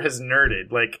ever has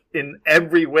nerded, like in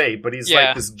every way. But he's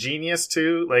like this genius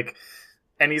too, like,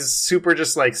 and he's super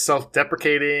just like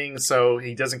self-deprecating, so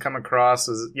he doesn't come across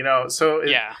as So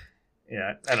yeah,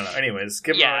 I don't know. Anyways,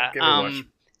 give it a watch.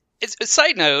 It's a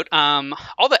side note.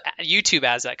 All the YouTube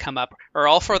ads that come up are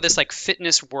all for this like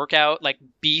fitness workout, like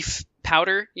beef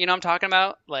powder. You know what I'm talking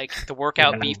about? Like the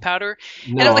workout beef powder.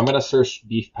 No, I'm gonna search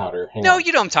beef powder. Hang No, on.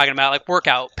 you know what I'm talking about, like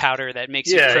workout powder that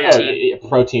makes you protein. Yeah,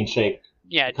 protein shake.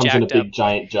 Yeah, Comes jacked in a big up.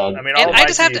 giant jug. I mean, And all I my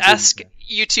just have to YouTube ask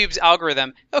YouTube's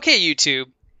algorithm. Okay, YouTube.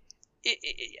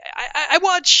 I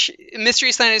watch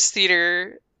Mystery Science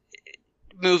Theater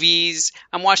movies.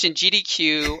 I'm watching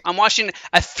GDQ. I'm watching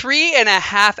a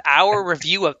 3.5 hour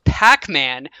review of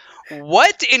Pac-Man.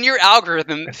 What in your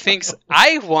algorithm thinks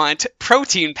I want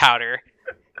protein powder?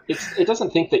 It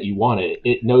doesn't think that you want it.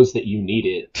 It knows that you need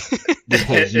it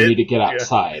because you need to get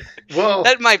outside. Well,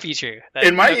 That might be true.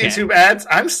 in my YouTube ads,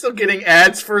 I'm still getting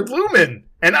ads for Lumen.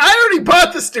 And I already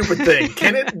bought the stupid thing.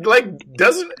 Can it,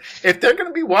 if they're going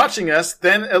to be watching us,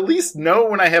 then at least know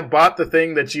when I have bought the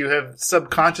thing that you have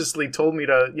subconsciously told me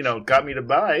to, got me to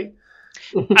buy.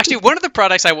 Actually, one of the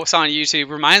products I saw on YouTube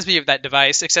reminds me of that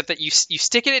device, except that you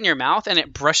stick it in your mouth and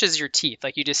it brushes your teeth.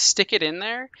 Like, you just stick it in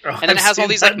there, and then it has all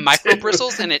these like micro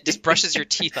bristles, and it just brushes your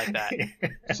teeth like that.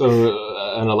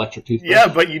 So an electric toothbrush. Yeah,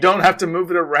 but you don't have to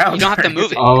move it around. You don't have to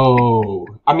move it. Oh,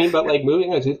 I mean, but like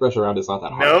moving a toothbrush around is not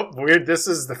that hard. Nope, weird. This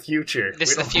is the future.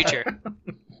 This is the future.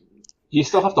 You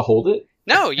still have to hold it.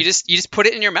 No, you just put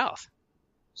it in your mouth.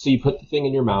 So you put the thing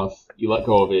in your mouth, you let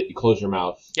go of it, you close your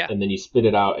mouth, and then you spit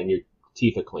it out, and your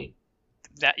teeth are clean.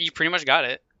 That you pretty much got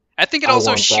it. I think it I also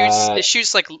want shoots. that.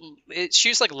 It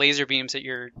shoots like laser beams at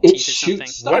your It teeth or something.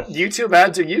 shoots stuff. What YouTube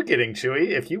ads are you getting, Chewy?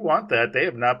 If you want that, they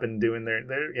have not been doing their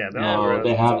No,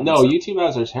 they have no. YouTube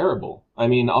ads are terrible. I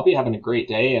mean, I'll be having a great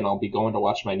day, and I'll be going to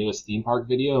watch my newest theme park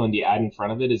video, and the ad in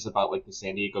front of it is about like the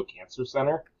San Diego Cancer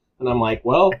Center, and I'm like,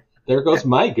 well, there goes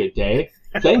my good day.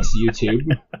 Thanks,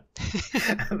 YouTube.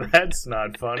 That's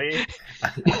not funny.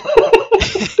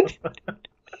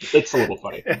 It's a little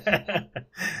funny.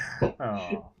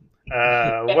 Oh.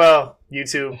 Well,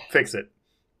 YouTube, fix it.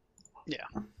 Yeah,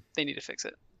 they need to fix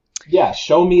it. Yeah,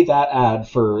 show me that ad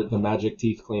for the Magic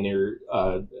Teeth Cleaner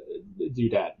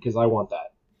doodad, because I want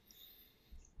that.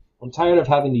 I'm tired of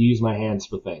having to use my hands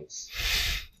for things.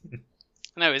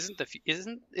 No, isn't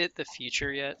it the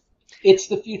future yet? It's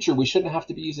the future. We shouldn't have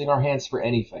to be using our hands for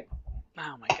anything.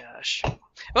 Oh my gosh.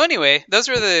 Well, anyway, those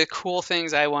were the cool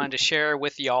things I wanted to share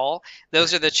with y'all.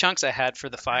 Those are the chunks I had for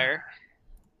the fire.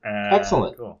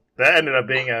 Excellent. Cool. That ended up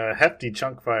being a hefty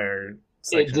chunk fire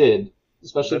section. It did.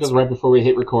 Especially because right before we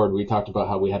hit record, we talked about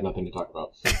how we had nothing to talk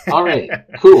about. All right,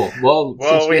 cool. Well,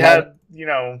 Well, we had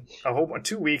a whole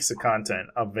 2 weeks of content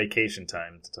of vacation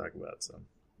time to talk about. So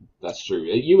that's true.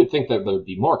 You would think that there would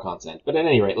be more content, but at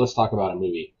any rate, let's talk about a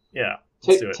movie. yeah,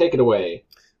 let's do it. Take it away.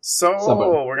 Soul.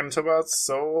 Somebody. We're going to talk about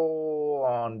Soul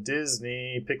on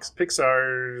Disney,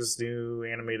 Pixar's new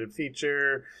animated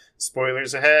feature.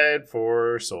 Spoilers ahead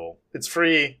for Soul. It's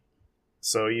free,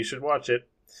 so you should watch it.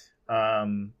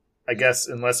 I guess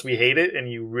unless we hate it and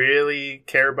you really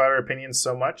care about our opinions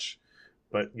so much,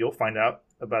 but you'll find out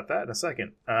about that in a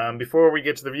second. Before we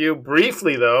get to the review,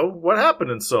 briefly though, what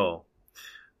happened in Soul?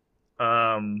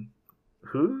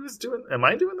 Who's doing? Am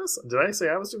I doing this? Did I say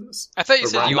I was doing this? I thght you Or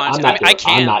said Ryan, you wanted I'm to. not I doing it.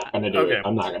 can. I'm not going to do Okay. it.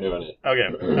 I'm not going to do it. Okay.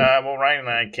 Well, Ryan and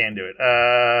I can do it.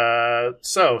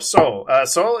 So Soul.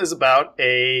 Soul is about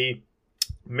a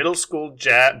middle school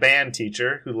band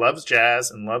teacher who loves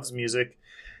jazz and loves music,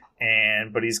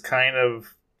 but he's kind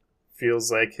of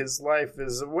feels like his life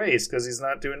is a waste because he's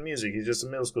not doing music. He's just a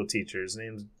middle school teacher. His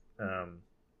name's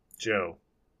Joe.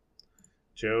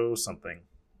 Joe something.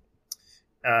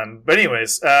 But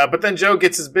anyways, but then Joe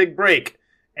gets his big break,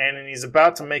 and he's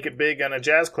about to make it big on a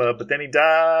jazz club, but then he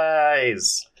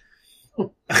dies.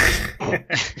 Roll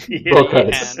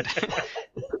credits.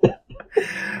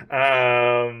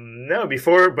 No,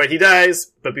 but he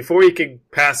dies. But before he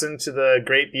could pass into the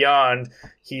great beyond,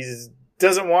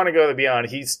 doesn't want to go to the beyond.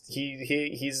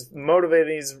 He's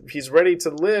motivated. He's ready to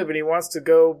live, and he wants to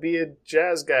go be a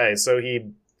jazz guy. So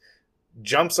he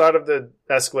jumps out of the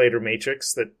escalator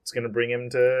matrix that's going to bring him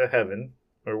to heaven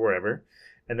or wherever,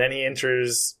 and then he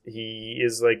is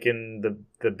like in the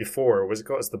before. What's it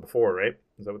called? It's the before, right?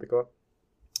 Is that what they call it?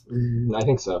 I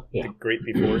think so. Yeah. The great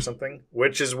before or something,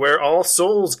 which is where all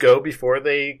souls go before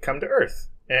they come to Earth,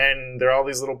 and they're all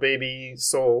these little baby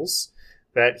souls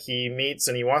that he meets,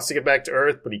 and he wants to get back to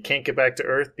Earth, but he can't get back to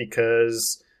Earth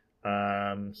because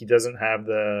he doesn't have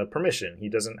the permission. He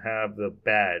doesn't have the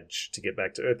badge to get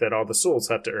back to Earth that all the souls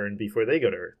have to earn before they go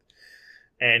to Earth.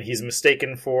 And he's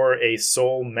mistaken for a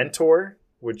soul mentor,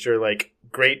 which are like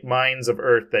great minds of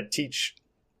Earth that teach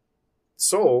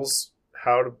souls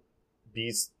how to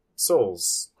be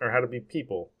souls or how to be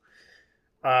people.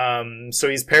 So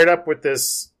he's paired up with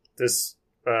this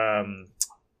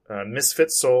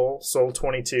misfit soul, Soul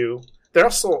 22. They're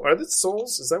all soul. Are they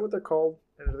souls? Is that what they're called?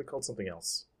 Or are they called something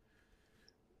else?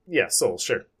 Yeah, souls,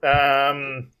 sure.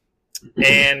 And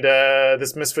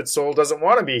this misfit soul doesn't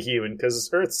want to be a human because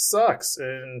Earth sucks.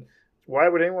 And why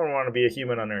would anyone want to be a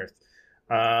human on Earth?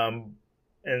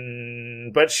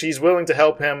 But she's willing to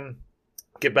help him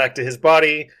get back to his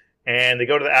body. And they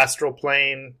go to the astral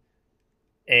plane.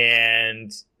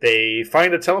 And they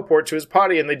find a teleport to his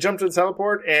body. And they jump to the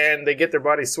teleport. And they get their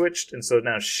body switched. And so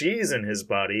now she's in his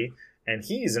body. And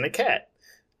he's in a cat.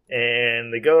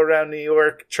 And they go around New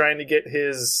York trying to get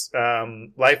his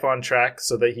life on track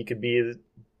so that he could be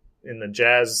in the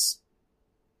jazz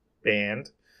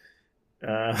band.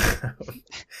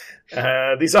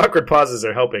 These awkward pauses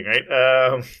are helping, right?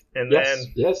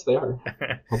 Yes, they are.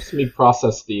 Helps me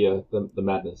process the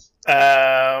madness.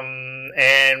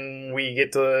 And we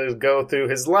get to go through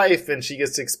his life, and she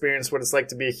gets to experience what it's like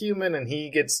to be a human, and he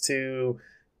gets to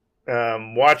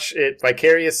watch it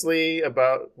vicariously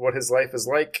about what his life is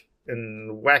like,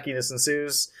 and wackiness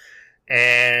ensues.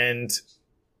 And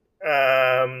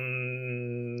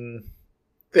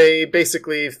they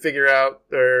basically figure out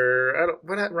they're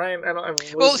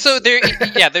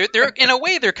in a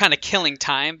way they're kind of killing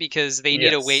time because they need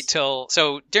to wait till.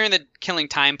 So during the killing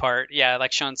time part, yeah,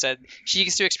 like Sean said, she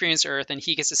gets to experience Earth and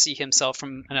he gets to see himself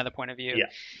from another point of view.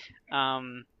 Yeah.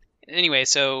 Anyway,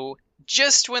 so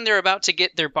just when they're about to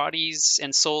get their bodies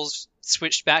and souls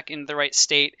switched back into the right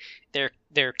state,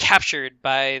 they're captured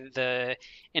by the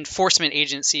enforcement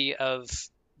agency of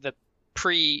the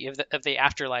of the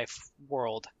afterlife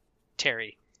world.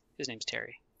 Terry, his name's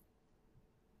Terry.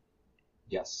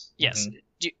 Yes. Yes. Mm-hmm.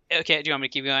 Do you want me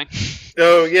to keep going?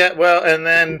 Oh yeah. Well, and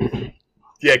then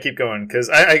yeah, keep going because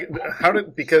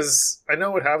because I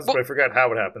know what happens, but I forgot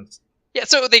how it happens. Yeah.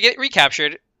 So they get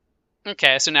recaptured.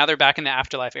 Okay, so now they're back in the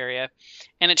afterlife area,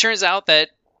 and it turns out that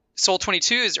Soul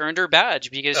 22 has earned her badge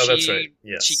because that's right.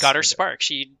 Yes. she got her spark.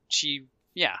 She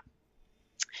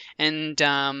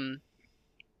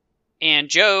and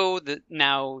Joe,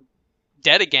 now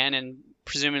dead again and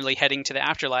presumably heading to the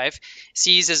afterlife,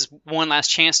 sees his one last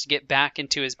chance to get back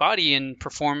into his body and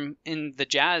perform in the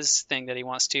jazz thing that he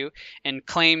wants to, and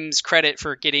claims credit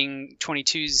for getting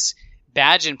 22's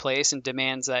badge in place and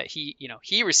demands that he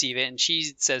receive it. And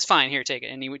she says, "Fine, here, take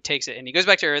it." And he takes it, and he goes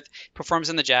back to Earth, performs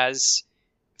in the jazz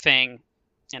thing,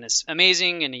 and it's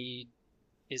amazing. And he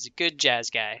is a good jazz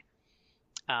guy.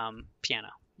 Piano.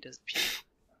 He does the piano.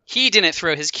 He didn't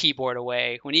throw his keyboard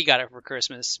away when he got it for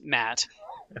Christmas, Matt.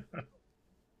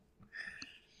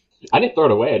 I didn't throw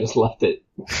it away. I just left it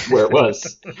where it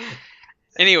was.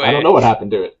 Anyway, I don't know what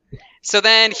happened to it. So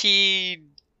then he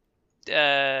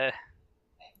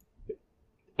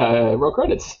Roll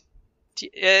credits.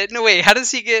 No, wait. How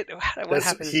does he get? What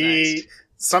happens he next?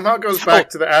 somehow goes back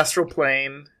to the astral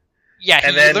plane, Yeah,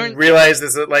 and then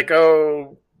realizes that, like,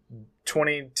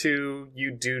 22,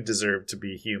 you do deserve to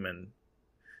be human.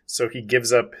 So he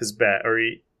gives up his bat, or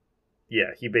he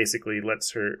basically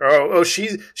lets her.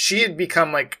 She had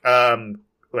become like a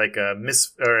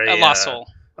lost soul.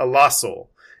 A lost soul.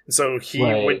 And so he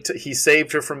Right. he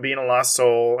saved her from being a lost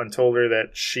soul and told her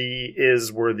that she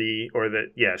is worthy, or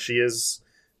that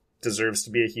deserves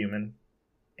to be a human.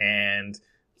 And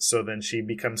so then she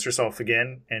becomes herself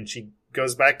again, and she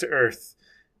goes back to Earth,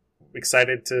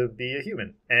 excited to be a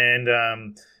human.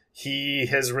 And he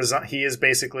has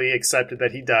basically accepted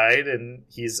that he died, and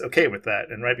he's okay with that.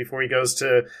 And right before he goes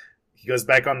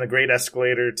back on the great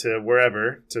escalator to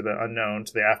wherever, to the unknown,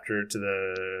 to the after, to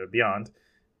the beyond.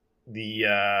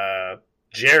 The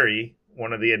Jerry,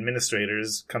 one of the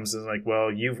administrators, comes in like,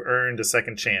 well, you've earned a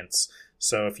second chance.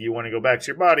 So if you want to go back to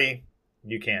your body,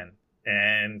 you can.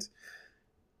 And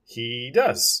he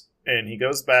does. And he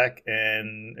goes back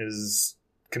and is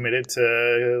committed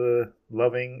to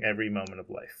loving every moment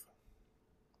of life.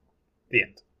 The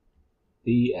end.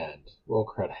 The end. Roll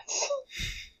credits.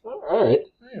 All right.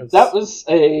 That was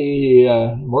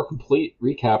a more complete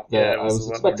recap that I was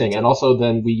expecting, and also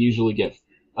than we usually give.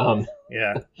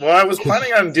 Yeah. Well, I was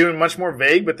planning on doing much more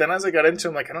vague, but then as I got into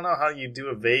it, I'm like, I don't know how you do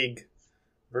a vague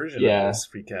version of this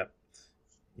recap.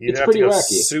 You have to go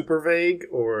super vague,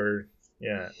 or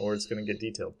it's going to get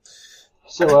detailed.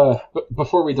 So,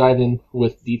 before we dive in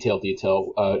with detail,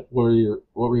 what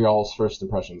were y'all's first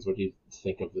impressions? What do you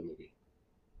think of the movie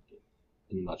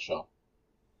in a nutshell?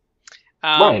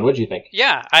 Ryan, what did you think?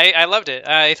 Yeah, I loved it.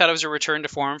 I thought it was a return to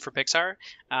form for Pixar.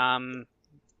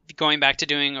 Going back to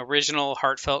doing original,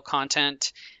 heartfelt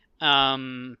content,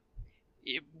 being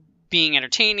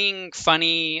entertaining,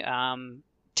 funny,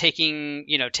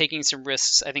 taking some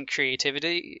risks. I think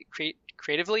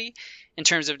creatively, in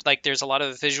terms of, like, there's a lot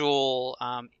of visual,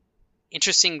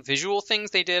 interesting visual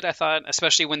things they did. I thought,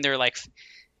 especially when they're like,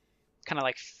 kind of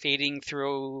like fading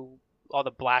through all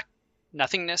the black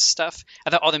nothingness stuff. I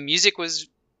thought all the music was,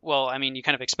 well, I mean, you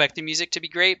kind of expect the music to be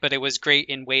great, but it was great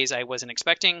in ways I wasn't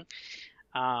expecting.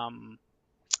 And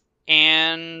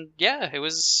yeah, it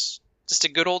was just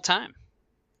a good old time.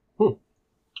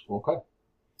 Okay.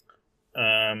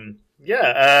 I'm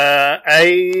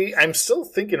still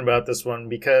thinking about this one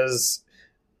because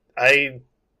I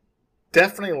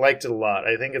definitely liked it a lot.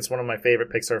 I think it's one of my favorite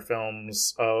Pixar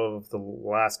films of the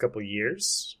last couple of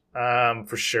years,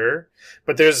 for sure.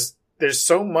 But there's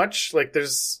so much, like,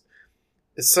 it's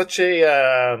such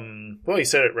a, well, you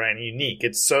said it, Ryan, unique.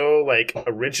 It's so, like,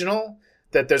 original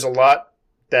that there's a lot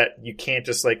that you can't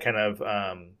just, like, kind of,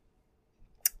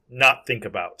 not think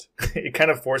about. It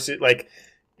kind of forces it, like,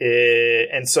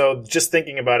 and so just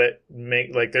thinking about it,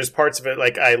 there's parts of it,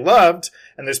 like, I loved,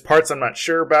 and there's parts I'm not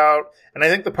sure about. And I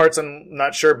think the parts I'm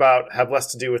not sure about have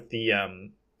less to do with the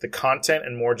content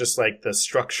and more just, like, the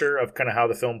structure of kind of how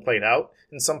the film played out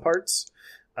in some parts.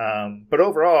 But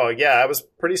overall, yeah, I was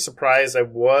pretty surprised. I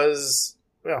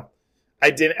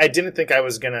didn't think I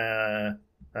was gonna,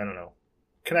 I don't know,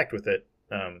 connect with it,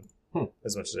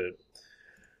 as much as it.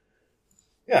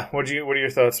 Yeah. What are your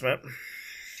thoughts, Matt?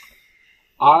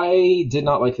 I did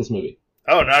not like this movie.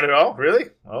 Oh, not at all?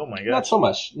 Really? Oh my god. Not so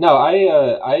much. No,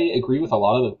 I agree with a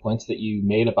lot of the points that you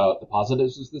made about the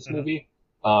positives of this movie.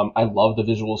 I love the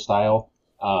visual style.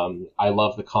 I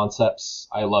love the concepts.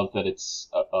 I love that it's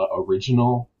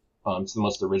original. It's the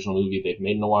most original movie they've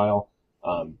made in a while.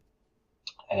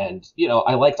 And,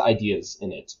 I liked ideas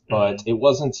in it, but it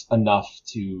wasn't enough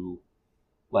to,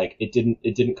 like, it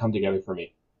didn't come together for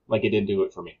me. Like, it didn't do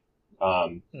it for me.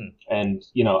 And,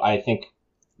 I think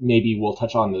maybe we'll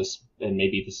touch on this, and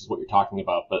maybe this is what you're talking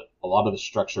about, but a lot of the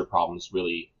structure problems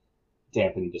really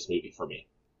dampened this movie for me.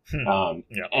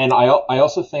 And I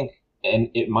also think, and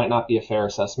it might not be a fair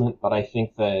assessment, but I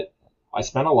think that I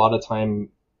spent a lot of time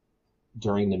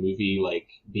during the movie, like,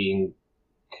 being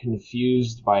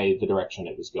confused by the direction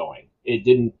it was going. It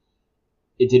didn't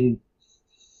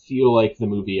feel like the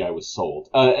movie I was sold.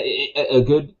 A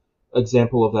good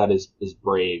example of that is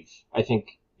Brave. I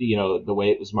think, the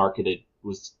way it was marketed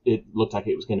it looked like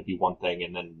it was going to be one thing,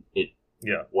 and then it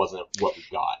wasn't what we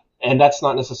got. And that's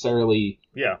not necessarily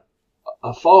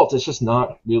a fault. It's just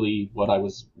not really what I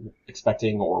was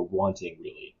expecting or wanting,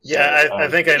 really. Yeah, So, I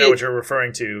think I know what you're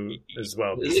referring to as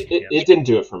well. It didn't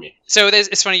do it for me. So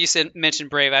it's funny you mentioned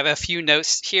brave. I have a few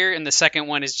notes here, and the second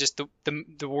one is just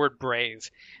the word brave.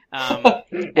 Well,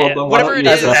 then whatever it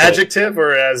As is, an adjective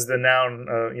or as the noun,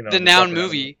 the noun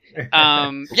movie.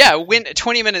 Yeah, when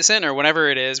 20 minutes in or whenever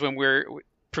it is, when we're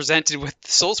presented with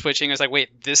soul switching, I was like,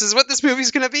 wait, this is what this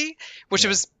movie's going to be? Which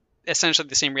was essentially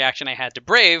the same reaction I had to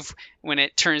Brave when I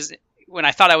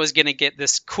thought I was going to get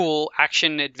this cool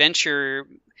action adventure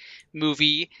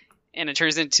movie, and it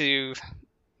turns into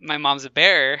My Mom's a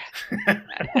Bear.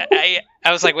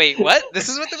 I was like, wait, what? This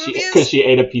is what the movie is? Because she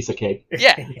ate a piece of cake.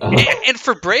 Yeah. And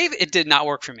for Brave, it did not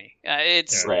work for me.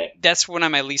 That's one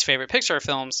of my least favorite Pixar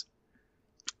films.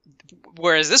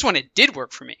 Whereas this one, it did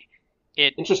work for me.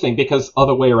 Interesting, because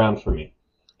other way around for me.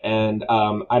 And,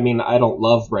 I mean, I don't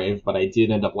love Brave, but I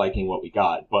did end up liking what we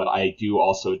got. But I do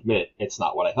also admit it's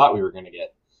not what I thought we were going to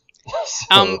get.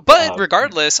 But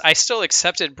regardless, I still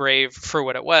accepted Brave for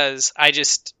what it was. It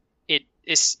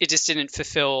just didn't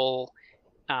fulfill.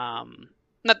 Not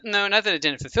that it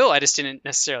didn't fulfill. I just didn't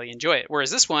necessarily enjoy it.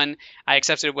 Whereas this one, I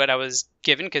accepted what I was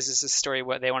given because this is a story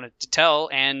what they wanted to tell,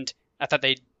 and I thought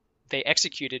they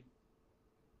executed.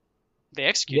 They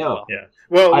executed well. Yeah.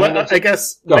 Well, I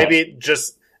guess maybe ahead.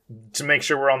 Just to make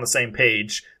sure we're on the same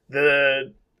page,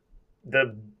 the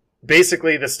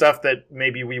basically the stuff that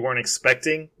maybe we weren't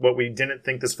expecting, what we didn't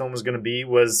think this film was going to be,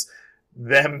 was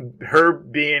her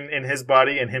being in his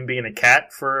body and him being a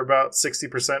cat for about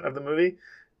 60% of the movie.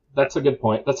 That's a good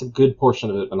point. That's a good portion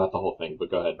of it, but not the whole thing.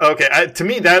 But go ahead. Okay, to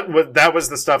me that was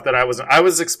the stuff that I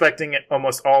was expecting it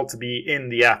almost all to be in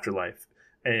the afterlife,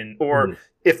 or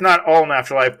if not all in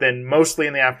afterlife, then mostly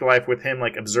in the afterlife with him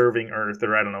like observing Earth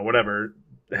or I don't know whatever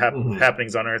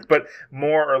happenings on Earth, but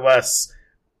more or less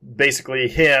basically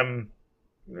him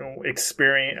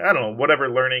experience I don't know whatever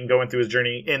learning going through his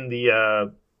journey in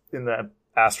the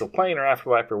astral plane or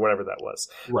afterlife or whatever that was.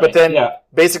 Right. But then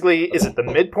basically, is it the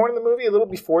midpoint of the movie? A little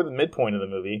before the midpoint of the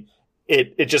movie,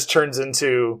 it just turns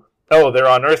into, oh, they're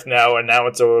on Earth now, and now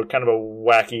it's a kind of a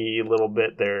wacky little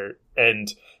bit there.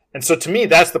 And so to me,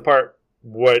 that's the part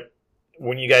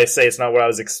when you guys say it's not what I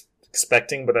was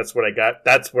expecting, but that's what I got,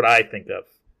 that's what I think of.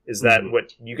 Is that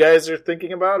what you guys are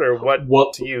thinking about, or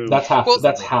what to you? That's half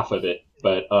of it.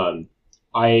 But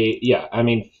I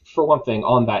mean, for one thing,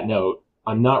 on that note,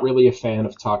 I'm not really a fan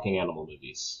of talking animal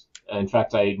movies. In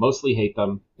fact, I mostly hate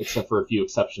them, except for a few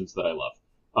exceptions that I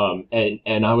love.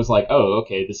 And I was like, oh,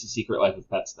 okay, this is Secret Life of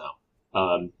Pets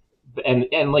now.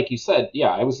 And like you said,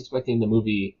 yeah, I was expecting the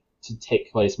movie to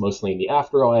take place mostly in the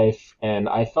afterlife, and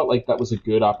I felt like that was a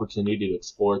good opportunity to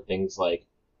explore things like,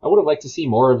 I would have liked to see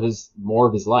more of his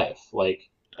life,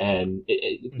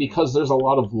 because there's a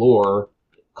lot of lore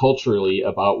culturally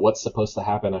about what's supposed to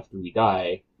happen after we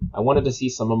die. I wanted to see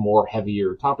some more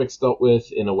heavier topics dealt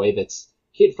with in a way that's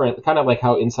kid friendly, kind of like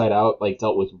how Inside Out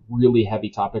dealt with really heavy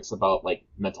topics about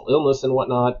mental illness and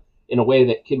whatnot in a way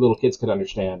that little kids could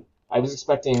understand. I was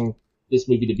expecting this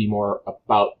movie to be more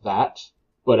about that,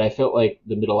 but I felt like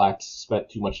the middle act spent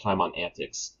too much time on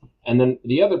antics. And then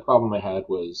the other problem I had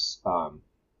was,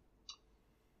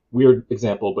 weird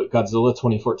example, but Godzilla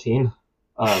 2014,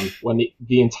 when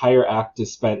the entire act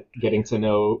is spent getting to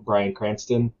know Bryan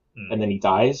Cranston, and then he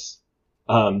dies.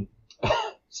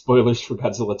 Spoilers for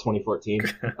Godzilla 2014.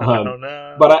 Oh,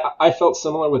 no. But I felt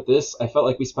similar with this. I felt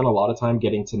like we spent a lot of time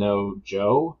getting to know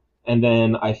Joe, and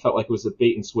then I felt like it was a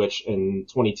bait and switch, and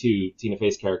 22, Tina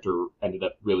Fey's character ended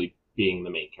up really being the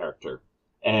main character.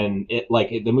 And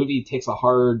the movie takes a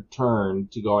hard turn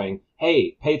to going,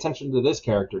 hey, pay attention to this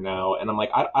character now. And I'm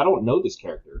like, I don't know this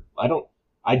character. I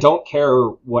don't care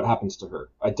what happens to her.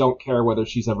 I don't care whether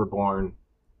she's ever born.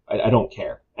 I don't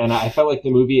care. And I felt like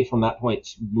the movie from that point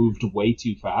moved way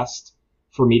too fast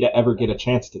for me to ever get a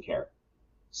chance to care.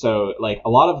 So a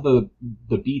lot of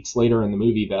the beats later in the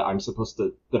movie that are supposed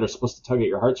to tug at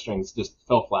your heartstrings just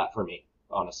fell flat for me,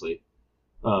 honestly.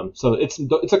 So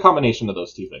it's a combination of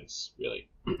those two things, really.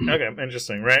 Okay,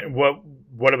 interesting. Right?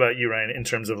 What about you, Ryan, in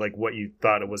terms of what you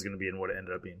thought it was going to be and what it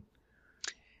ended up being?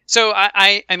 So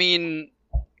I mean,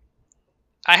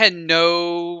 I had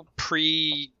no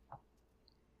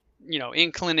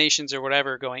inclinations or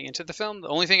whatever going into the film. The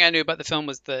only thing I knew about the film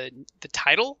was the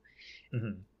title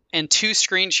and two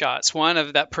screenshots. One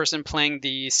of that person playing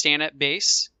the stand-up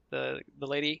bass, the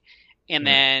lady, and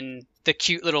then the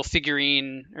cute little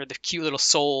figurine or the cute little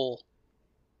soul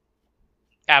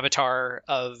avatar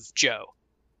of Joe.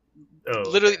 Oh,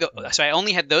 literally, so I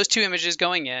only had those two images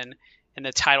going in, and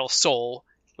the title Soul,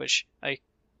 which I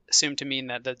assumed to mean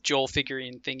that the Joel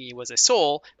figurine thingy was a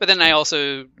soul, but then I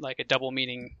also like a double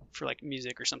meaning for like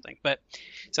music or something. But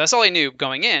so that's all I knew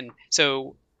going in.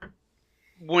 So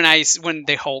when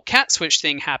the whole cat switch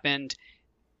thing happened,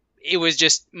 it was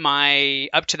just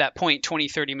up to that point, 20,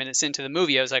 30 minutes into the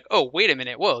movie, I was like, oh, wait a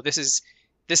minute. Whoa, this is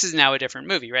now a different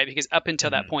movie, right? Because up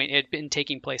until that point, it had been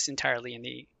taking place entirely in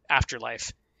the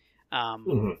afterlife.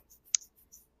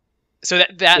 So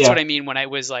that's what I mean when I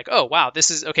was like, oh, wow,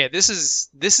 this is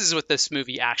what this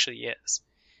movie actually is.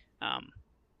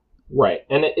 Right.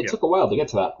 And it took a while to get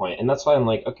to that point. And that's why I'm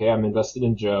like, okay, I'm invested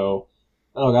in Joe.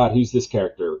 Oh, God, who's this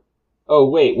character? Oh,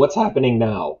 wait, what's happening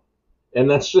now? And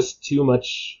that's just too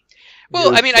much.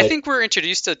 Well, I mean, I think we're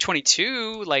introduced to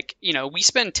 22. Like, we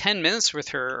spend 10 minutes with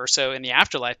her or so in the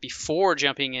afterlife before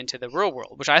jumping into the real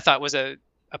world, which I thought was a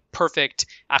perfect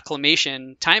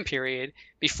acclimation time period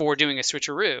before doing a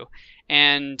switcheroo.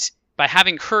 And by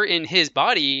having her in his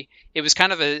body, it was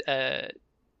kind of a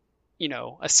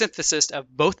synthesis of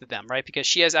both of them, right? Because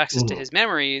she has access to his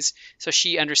memories, so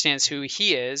she understands who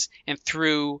he is, and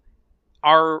through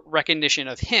our recognition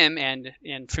of him and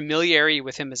familiarity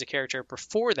with him as a character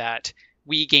before that,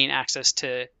 we gain access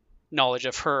to knowledge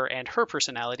of her and her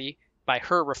personality by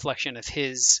her reflection of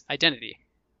his identity.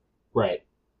 Right.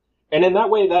 And in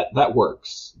that way, that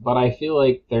works. But I feel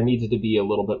like there needed to be a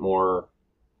little bit more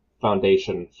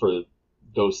foundation for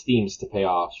those themes to pay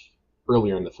off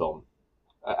earlier in the film.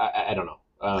 I don't know.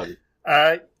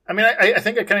 I mean, I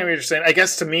think I kind of know what you're saying. I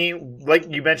guess to me, like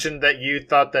you mentioned that you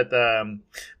thought that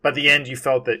by the end you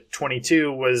felt that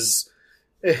 22 was,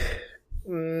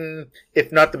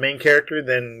 if not the main character,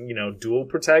 then, dual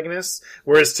protagonists.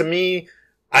 Whereas to me,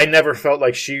 I never felt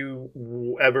like she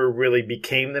ever really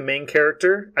became the main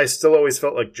character. I still always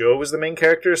felt like Joe was the main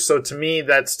character. So to me,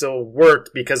 that still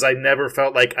worked because I never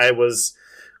felt like I was,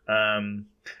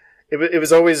 it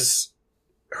was always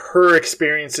her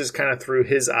experiences kind of through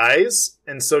his eyes.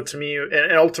 And so to me, and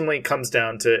it ultimately comes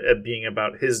down to it being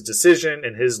about his decision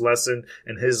and his lesson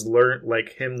and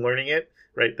him learning it,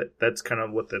 right? That's kind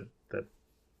of what the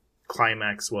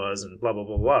climax was and blah, blah,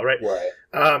 blah, blah, right?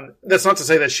 Right. That's not to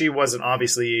say that she wasn't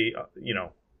obviously,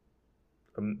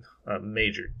 a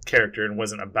major character and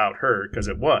wasn't about her, because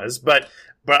it was, but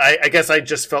I guess I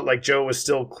just felt like Joe was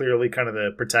still clearly kind of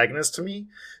the protagonist to me.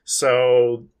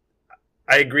 So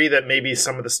I agree that maybe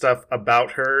some of the stuff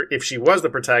about her, if she was the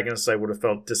protagonist, I would have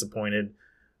felt disappointed.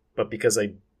 But because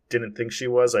I didn't think she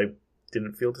was, I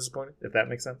didn't feel disappointed, if that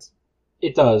makes sense.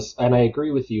 It does, and I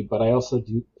agree with you, but I also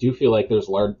do feel like there's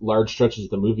large stretches of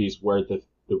the movies where the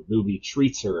movie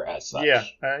treats her as such. Yeah.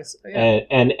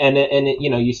 And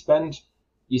you spend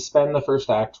the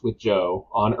first act with Joe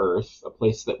on Earth, a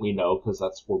place that we know because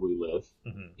that's where we live,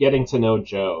 getting to know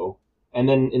Joe. And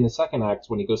then in the second act,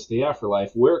 when he goes to the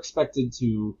afterlife, we're expected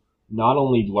to not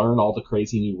only learn all the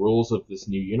crazy new rules of this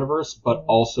new universe, but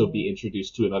also be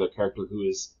introduced to another character who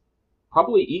is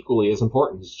probably equally as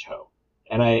important as Joe.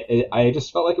 And I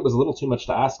just felt like it was a little too much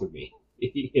to ask of me,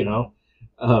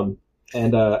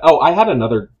 I had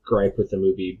another gripe with the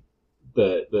movie,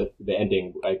 the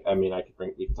ending.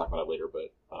 We can talk about it later,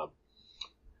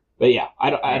 but yeah, I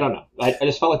don't know. I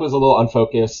just felt like it was a little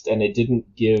unfocused, and it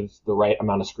didn't give the right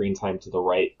amount of screen time to the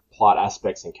right plot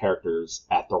aspects and characters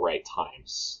at the right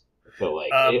times. I feel like,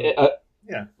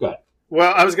 yeah. Go ahead.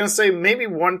 Well, I was going to say maybe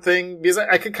one thing, because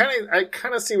I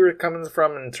kind of see where you're coming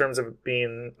from in terms of it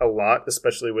being a lot,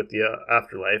 especially with the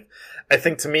afterlife. I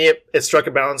think to me it struck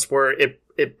a balance where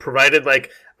it provided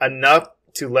like enough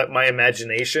to let my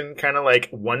imagination kind of like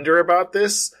wonder about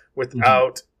this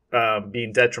without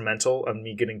being detrimental of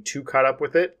me getting too caught up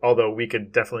with it. Although we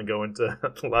could definitely go into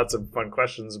lots of fun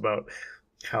questions about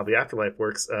how the afterlife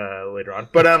works later on.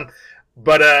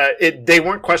 But they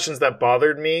weren't questions that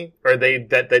bothered me, or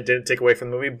that didn't take away from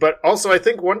the movie. But also, I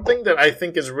think one thing that I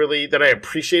think is really, that I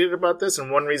appreciated about this, and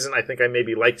one reason I think I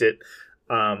maybe liked it,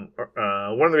 one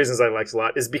of the reasons I liked it a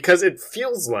lot, is because it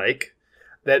feels like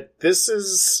that this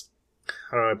is,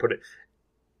 how do I put it?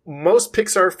 Most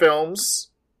Pixar films,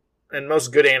 and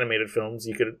most good animated films,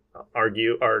 you could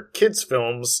argue, are kids'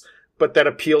 films, but that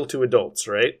appeal to adults,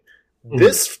 right?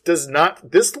 This does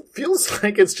not. This feels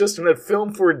like it's just a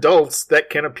film for adults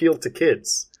that can appeal to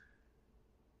kids.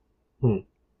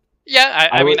 Yeah,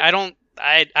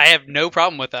 I have no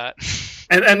problem with that.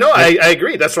 And no, I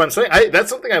agree. That's what I'm saying. That's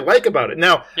something I like about it.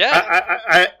 Now,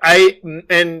 yeah.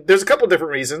 And there's a couple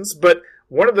different reasons, but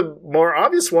one of the more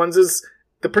obvious ones is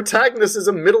the protagonist is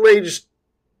a middle-aged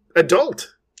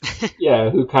adult.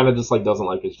 Yeah, who kind of just like doesn't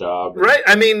like his job. Right?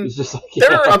 I mean, just like,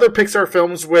 there are other Pixar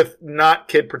films with not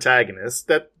kid protagonists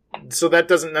that So that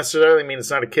doesn't necessarily mean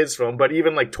it's not a kid's film, but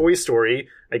even like Toy Story,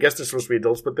 I guess they're supposed to be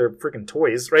adults, but they're freaking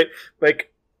toys, right?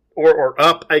 Like, or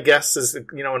Up, I guess, is,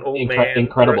 you know, an old man.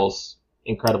 Incredibles.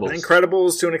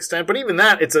 Incredibles to an extent, but even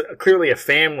that, it's clearly a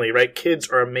family, right? Kids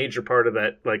are a major part of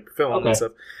that, like, film and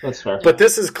stuff. That's fair. But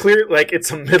this is clear, like,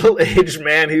 it's a middle-aged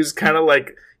man who's kind of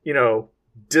like, you know,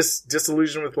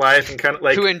 disillusioned with life and kind of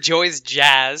like, who enjoys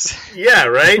jazz. Yeah,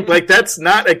 right? Like, that's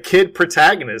not a kid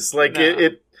protagonist. Like, No.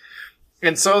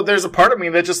 And so there's a part of me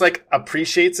that just, like,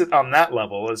 appreciates it on that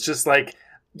level. It's just like,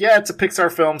 yeah, it's a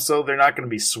Pixar film, so they're not going to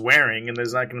be swearing and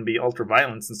there's not going to be ultra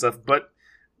violence and stuff, but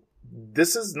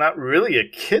this is not really a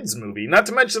kid's movie. Not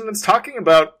to mention it's talking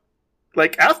about,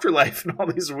 like, afterlife and all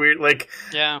these weird, like,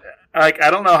 Yeah. like,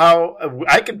 I don't know how,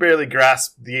 I could barely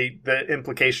grasp the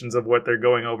implications of what they're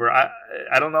going over.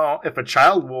 I don't know if a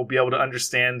child will be able to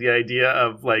understand the idea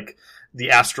of, like, the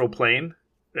astral plane.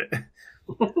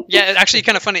 Yeah, actually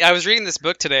kind of funny. I was reading this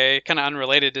book today, kind of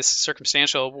unrelated, it's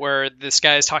circumstantial, where this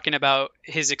guy is talking about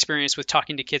his experience with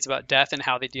talking to kids about death and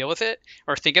how they deal with it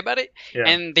or think about it. Yeah.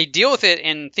 And they deal with it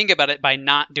and think about it by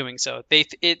not doing so. They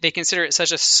consider it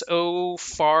such a so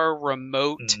far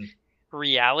remote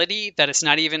reality that it's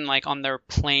not even like on their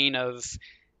plane of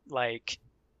like,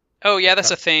 oh yeah,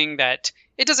 that's a thing that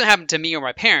it doesn't happen to me or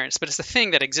my parents, but it's a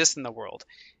thing that exists in the world.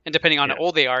 And depending on how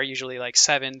old they are, usually like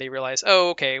 7, they realize,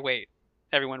 oh, okay, wait,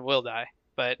 everyone will die,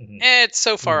 but it's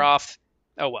so far off.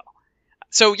 Oh well.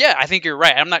 So yeah, I think you're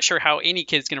right. I'm not sure how any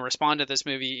kid's going to respond to this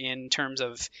movie in terms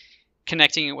of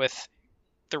connecting it with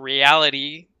the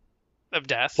reality of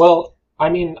death. Well, I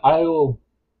mean, I will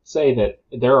say that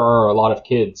there are a lot of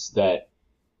kids that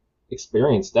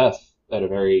experience death at a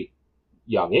very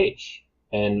young age,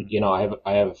 and you know,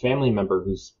 I have a family member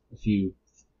who's a few,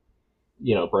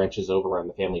 you know, branches over on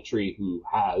the family tree who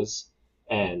has.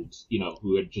 And, you know,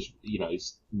 who had just, you know,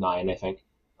 he's 9, I think,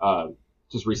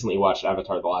 just recently watched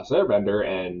Avatar: The Last Airbender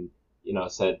and, you know,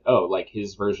 said, oh, like,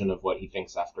 his version of what he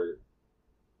thinks after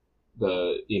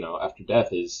after death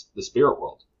is the spirit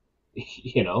world.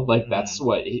 You know, like, that's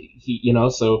what he you know,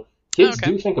 so kids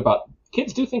do think about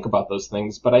those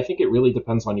things, but I think it really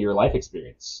depends on your life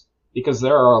experience. Because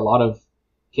there are a lot of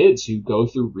kids who go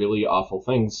through really awful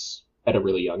things at a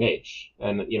really young age.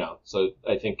 And, you know, so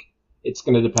I think it's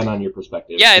going to depend on your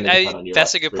perspective. Yeah,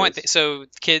 that's a good point. So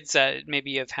kids that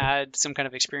maybe have had some kind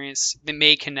of experience, they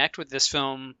may connect with this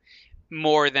film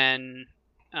more than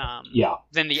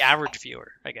the average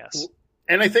viewer, I guess.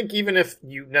 And I think even if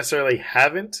you necessarily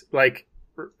haven't, like,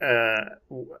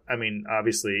 I mean,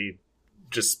 obviously,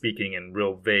 just speaking in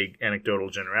real vague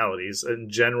anecdotal generalities, in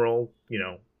general, you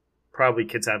know, probably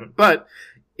kids haven't. But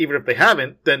even if they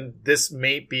haven't, then this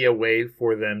may be a way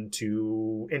for them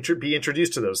to be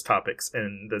introduced to those topics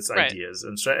and those ideas,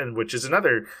 and which is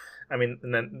another. I mean,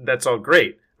 and then that's all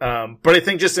great. But I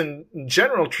think just in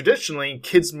general, traditionally,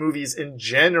 kids' movies in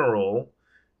general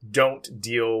don't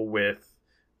deal with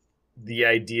the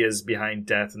ideas behind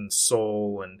death and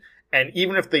soul, and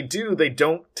even if they do, they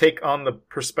don't take on the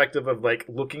perspective of like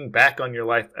looking back on your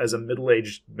life as a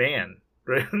middle-aged man.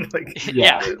 Right? Like,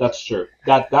 yeah, that's true.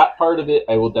 That part of it,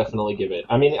 I will definitely give it.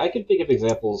 I mean, I could think of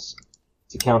examples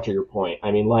to counter your point.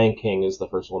 I mean, Lion King is the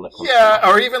first one that comes. Yeah,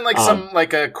 or even like some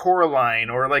like a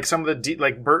Coraline, or like some of the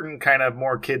like Burton kind of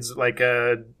more kids, like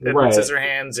Edward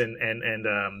Scissorhands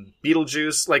and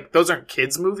Beetlejuice. Like those aren't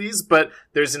kids movies, but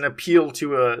there's an appeal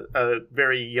to a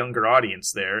very younger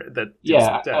audience there. That deals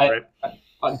with that,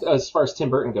 right? As far as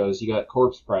Tim Burton goes, you got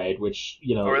Corpse Bride, which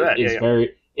you know is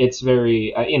very. It's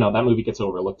very, you know, that movie gets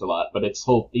overlooked a lot, but its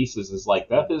whole thesis is like,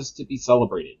 death is to be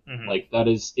celebrated. Mm-hmm. Like, it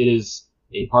is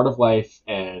a part of life,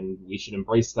 and we should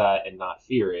embrace that and not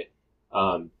fear it.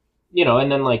 You know, and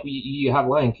then, like, you have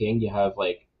Lion King, you have,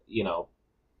 like, you know,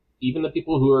 even the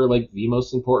people who are, like, the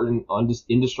most important,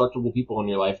 indestructible people in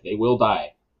your life, they will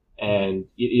die. And,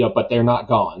 you know, but they're not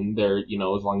gone. They're, you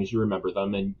know, as long as you remember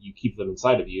them and you keep them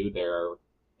inside of you, they're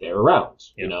around.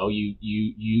 You know,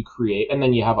 you create, and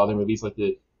then you have other movies like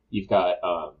you've got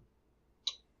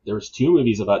there was 2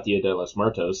 movies about Dia de los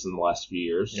Muertos in the last few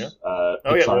years.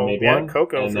 Pixar made one.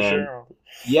 Coco and for then, sure.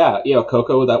 Yeah, you know,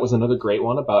 Coco, that was another great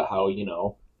one about how, you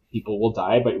know, people will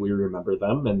die, but we remember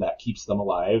them, and that keeps them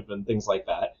alive, and things like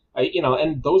that. You know,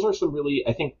 and those are some really,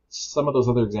 I think some of those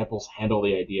other examples handle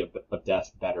the idea of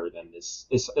death better than this,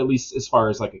 at least as far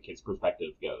as like a kid's perspective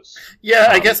goes. Yeah,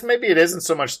 I guess maybe it isn't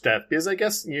so much death, because I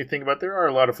guess you think about, there are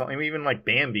a lot of, I mean, even like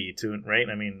Bambi right?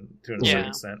 I mean, to a certain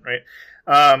extent, right?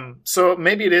 So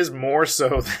maybe it is more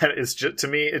so that it's just, to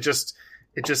me, it just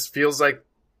feels like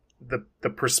the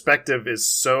perspective is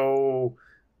so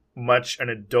much an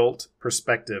adult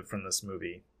perspective from this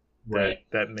movie. Right.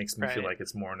 That makes me feel Right. like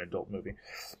it's more an adult movie.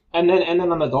 And then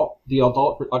on the adult,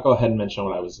 I'll go ahead and mention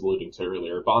what I was alluding to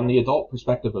earlier. But on the adult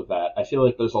perspective of that, I feel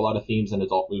like there's a lot of themes in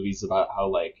adult movies about how,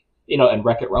 like, you know, and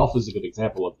Wreck-It Ralph is a good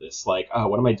example of this. Like,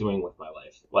 what am I doing with my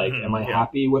life? Like, am I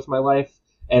happy with my life?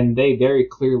 And they very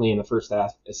clearly in the first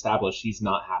act establish he's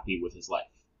not happy with his life.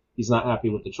 He's not happy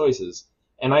with the choices.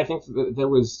 And I think there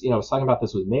was, you know, I was talking about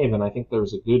this with Maeve, and I think there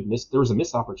was a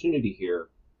missed opportunity here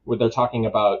where they're talking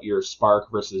about your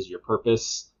spark versus your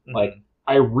purpose. Mm-hmm. Like,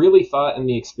 I really thought in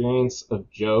the experience of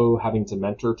Joe having to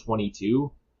mentor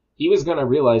 22, he was going to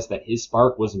realize that his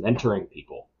spark was mentoring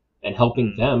people and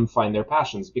helping them find their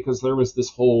passions, because there was this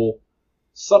whole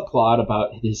subplot about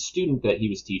his student that he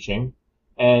was teaching,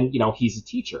 and, you know, he's a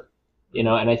teacher, you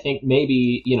know, and I think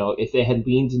maybe, you know, if they had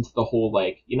leaned into the whole,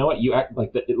 like, you know what, you act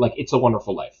like like It's a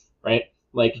Wonderful Life, right?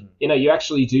 Like, you know, you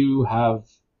actually do have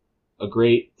a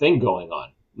great thing going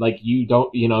on. Like, you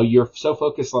don't, you know, you're so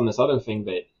focused on this other thing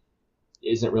that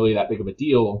isn't really that big of a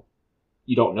deal.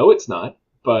 You don't know it's not,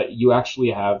 but you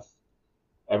actually have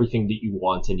everything that you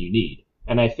want and you need.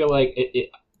 And I feel like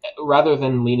it rather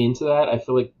than lean into that, I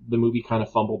feel like the movie kind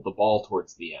of fumbled the ball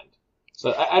towards the end.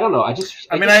 So I don't know. I see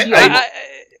a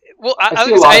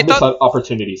lot of missed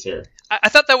opportunities here. I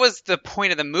thought that was the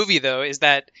point of the movie, though, is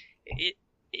that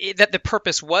that the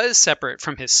purpose was separate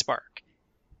from his spark.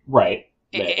 Right.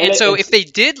 And so if they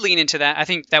did lean into that, I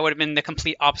think that would have been the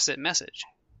complete opposite message.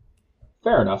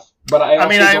 Fair enough. But I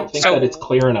don't think that it's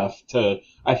clear enough to...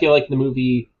 I feel like the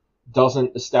movie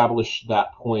doesn't establish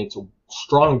that point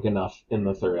strong enough in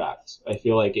the third act. I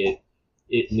feel like it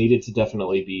needed to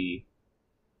definitely be,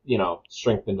 you know,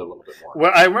 strengthened a little bit more.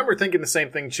 Well, I remember thinking the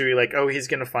same thing, Chewie, like, oh, he's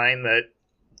going to find that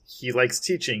he likes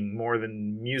teaching more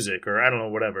than music, or I don't know,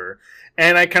 whatever.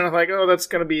 And I kind of like, oh, that's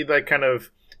going to be like kind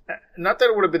of... Not that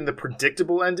it would have been the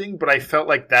predictable ending, but I felt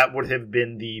like that would have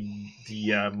been the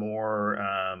more,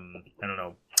 I don't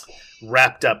know,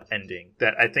 wrapped up ending.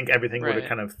 That I think everything would have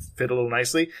kind of fit a little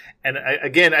nicely. And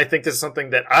I think this is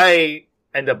something that I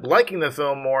end up liking the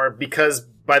film more, because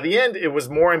by the end it was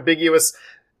more ambiguous,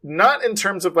 not in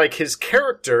terms of like his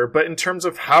character, but in terms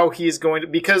of how he's going to,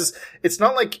 because it's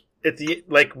not like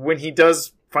when he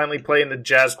does finally play in the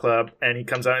jazz club and he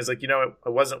comes out and he's like, you know,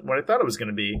 it wasn't what I thought it was going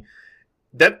to be.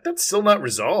 That's still not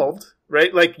resolved,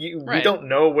 right? Like we don't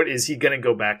know what is he going to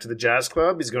go back to the jazz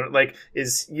club? He's going to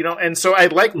and so I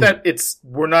like that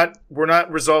we're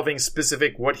not resolving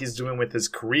specific what he's doing with his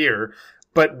career,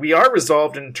 but we are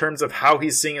resolved in terms of how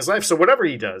he's seeing his life. So whatever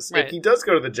he does, if he does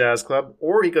go to the jazz club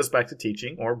or he goes back to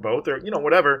teaching or both, or, you know,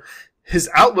 whatever, his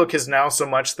outlook is now so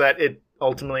much that it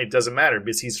doesn't matter,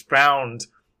 because he's found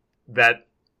that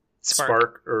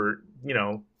spark or, you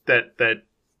know, that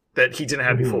he didn't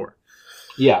have before.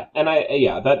 Yeah, and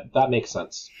that makes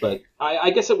sense, but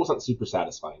I guess it wasn't super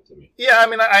satisfying to me. Yeah, I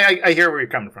mean, I hear where you're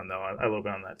coming from, though, a little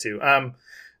bit on that, too.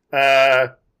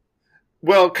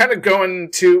 Well, kind of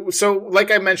going to... So,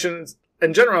 like I mentioned,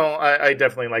 in general, I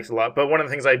definitely liked it a lot, but one of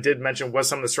the things I did mention was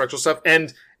some of the structural stuff,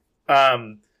 and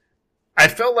I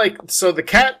felt like... So the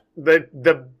cat,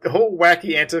 the whole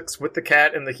wacky antics with the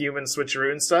cat and the human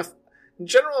switcheroo and stuff, in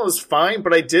general is fine,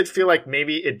 but I did feel like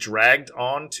maybe it dragged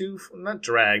on to... Not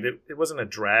dragged, it wasn't a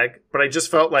drag, but I just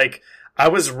felt like I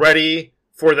was ready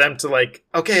for them to, like,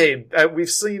 okay, we've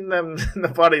seen them in the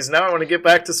bodies, now I want to get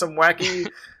back to some wacky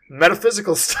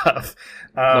metaphysical stuff.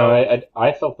 No,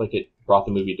 I felt like it brought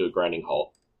the movie to a grinding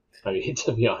halt. I mean,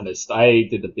 to be honest, I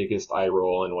did the biggest eye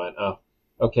roll and went, oh,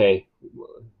 okay,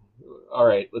 all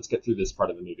right, let's get through this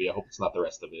part of the movie. I hope it's not the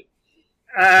rest of it.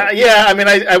 Yeah, I mean,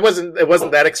 it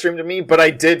wasn't that extreme to me, but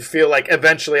I did feel like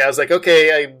eventually I was like,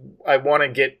 okay, I want to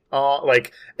get on,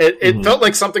 like, it felt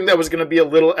like something that was going to be a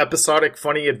little episodic,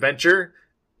 funny adventure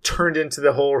turned into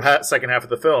the whole second half of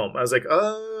the film. I was like,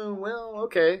 oh, well,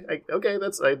 okay,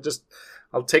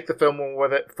 I'll take the film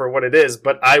with it for what it is,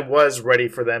 but I was ready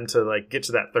for them to, like, get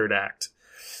to that third act.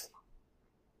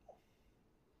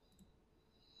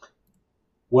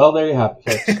 Well, there you have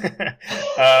it.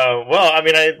 Well, I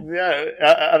mean,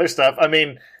 other stuff. I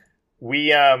mean,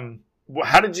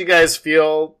 how did you guys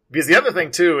feel? Because the other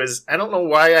thing too is, I don't know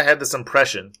why I had this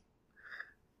impression.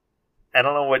 I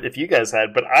don't know if you guys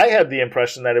had, but I had the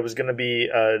impression that it was going to be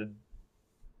it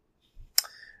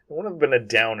would have been a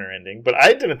downer ending, but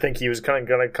I didn't think he was kind of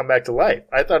going to come back to life.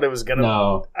 I thought it was going to.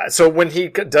 No. So when he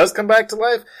does come back to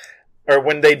life, or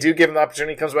when they do give him the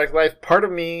opportunity, he comes back to life. Part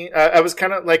of me, I was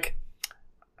kind of like,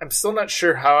 I'm still not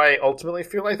sure how I ultimately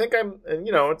feel. I think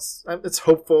it's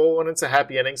hopeful and it's a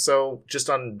happy ending. So just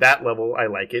on that level, I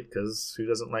like it, because who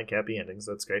doesn't like happy endings?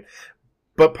 That's great.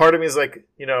 But part of me is like,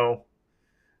 you know,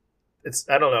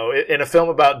 I don't know. In a film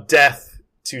about death,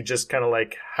 to just kind of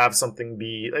like have something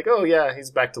be like, oh yeah,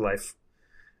 he's back to life.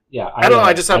 Yeah, I don't know.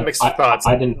 I just have mixed thoughts.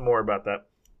 I didn't more about that.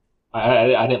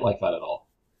 I didn't like that at all.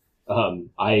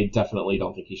 I definitely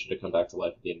don't think he should have come back to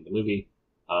life at the end of the movie.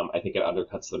 I think it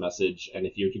undercuts the message. And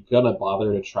if you're gonna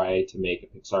bother to try to make a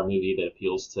Pixar movie that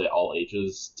appeals to all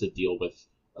ages to deal with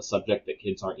a subject that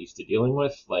kids aren't used to dealing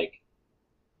with, like,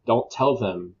 don't tell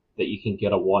them that you can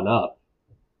get a 1-up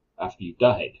after you've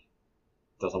died.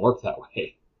 It doesn't work that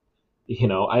way. You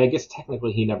know, I guess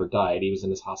technically he never died. He was in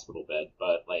his hospital bed,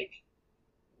 but like,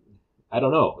 I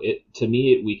don't know. To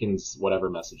me, it weakens whatever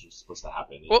message is supposed to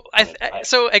happen. Well,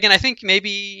 so again, I think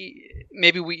maybe I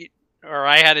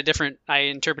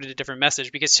interpreted a different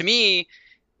message, because to me,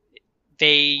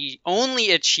 they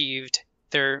only achieved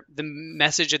the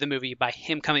message of the movie by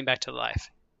him coming back to life.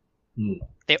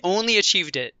 They only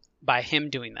achieved it by him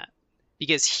doing that,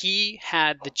 because he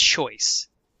had the choice.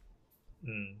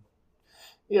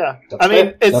 Yeah, I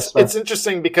mean, it's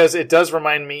interesting because it does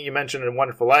remind me. You mentioned A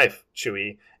Wonderful Life,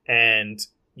 Chewie. And,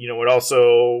 you know, it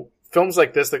also, films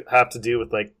like this that have to do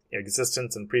with, like,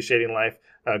 existence and appreciating life.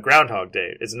 Groundhog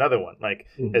Day is another one. Like,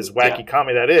 as wacky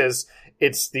comedy that is,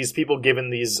 it's these people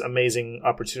given these amazing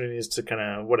opportunities to kind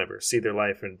of, whatever, see their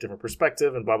life in a different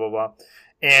perspective and blah, blah, blah.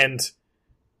 And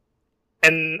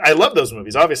I love those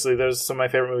movies. Obviously, there's some of my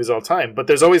favorite movies of all time. But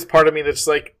there's always part of me that's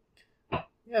like,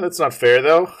 yeah, that's not fair,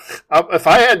 though. If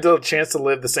I had the chance to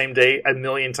live the same day a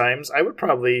million times, I would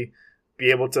probably be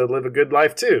able to live a good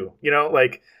life too, you know,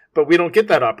 like, but we don't get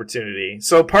that opportunity.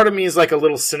 So part of me is like a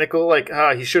little cynical, like,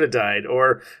 he should have died,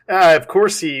 or of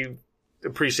course he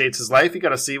appreciates his life. You got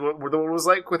to see what the world was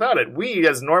like without it. We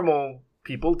as normal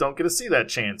people don't get to see that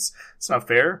chance. It's not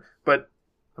fair, but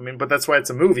I mean, but that's why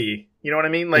it's a movie. You know what I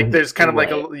mean? Like, there's kind of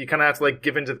like you kind of have to like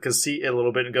give into the conceit a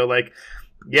little bit and go like,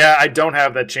 yeah, I don't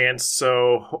have that chance,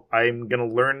 so I'm gonna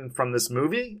learn from this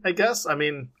movie, I guess. I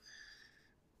mean,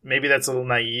 maybe that's a little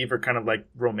naive or kind of like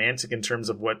romantic in terms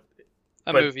of what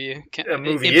a movie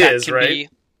is, right? Be.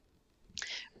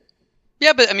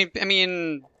 Yeah, but I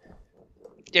mean,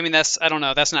 that's, I don't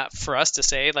know. That's not for us to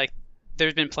say. Like,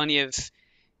 there's been plenty of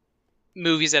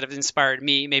movies that have inspired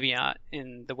me. Maybe not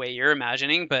in the way you're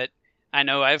imagining, but I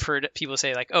know I've heard people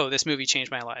say like, "Oh, this movie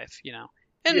changed my life," you know.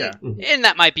 And and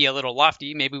that might be a little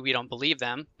lofty. Maybe we don't believe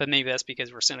them, but maybe that's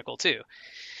because we're cynical too.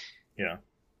 Yeah.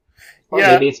 Or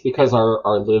maybe it's because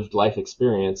our lived life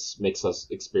experience makes us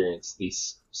experience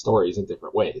these stories in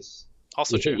different ways.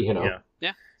 Also true. You know?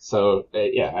 Yeah. So,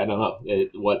 I don't know.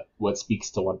 What speaks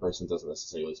to one person doesn't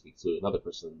necessarily speak to another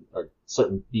person, or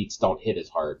certain beats don't hit as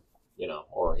hard, you know,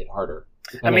 or hit harder,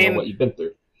 depending on what you've been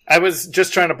through. I was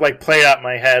just trying to like play out in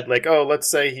my head, like, oh, let's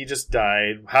say he just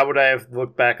died. How would I have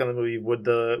looked back on the movie? Would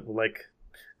the, like,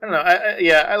 I don't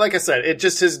know. Like I said, it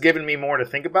just has given me more to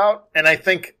think about, and I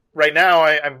think right now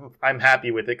I'm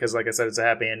happy with it because, like I said, it's a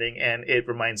happy ending, and it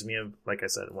reminds me of, like I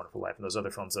said, A Wonderful Life and those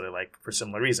other films that I like for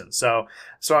similar reasons. So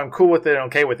I'm cool with it and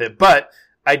okay with it, but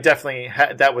I definitely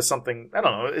that was something, I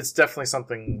don't know, it's definitely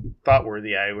something thought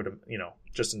worthy. I would have, you know,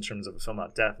 just in terms of a film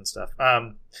about death and stuff.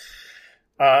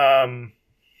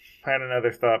 I had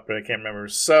another thought, but I can't remember.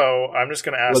 So I'm just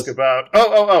going to ask about.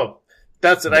 Oh,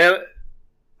 that's it. I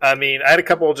had a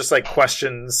couple of just like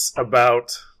questions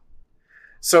about.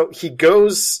 So he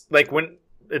goes like when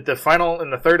at the final in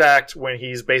the third act when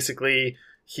he's basically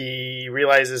he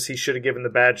realizes he should have given the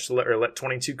badge to let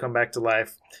 22 come back to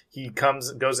life. He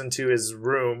goes into his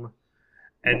room,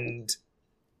 and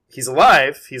he's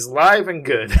alive. He's alive and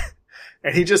good,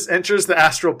 and he just enters the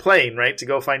astral plane, right, to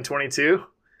go find 22.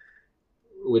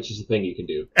 Which is the thing you can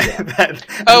do. Yeah.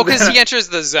 Because he enters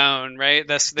the zone, right?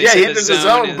 He enters the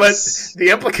zone, but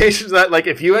the implication is that, like,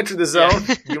 if you enter the zone,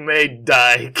 you may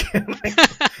die.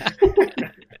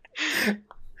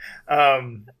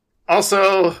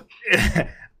 Also,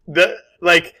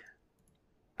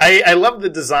 I love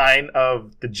the design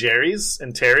of the Jerrys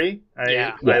and Terry.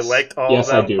 I liked all of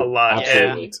them a lot.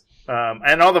 Absolutely.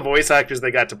 And all the voice actors they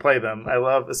got to play them. I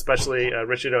love especially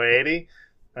Richard Ayoade.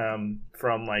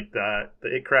 From like the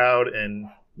It Crowd and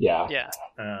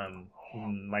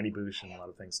Mighty Boosh and a lot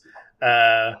of things.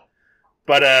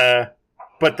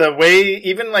 But the way,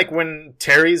 even like when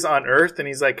Terry's on Earth and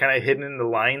he's like kind of hidden in the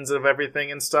lines of everything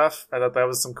and stuff, I thought that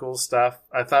was some cool stuff.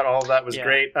 I thought all of that was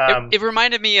great. It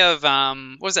reminded me of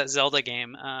what was that Zelda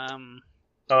game? The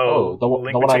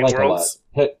one I like Worlds?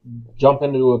 A lot. Jump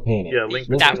into a painting. Yeah, Link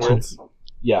Between Worlds.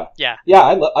 Yeah.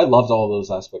 I loved all of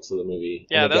those aspects of the movie.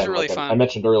 Yeah, those were really fun. I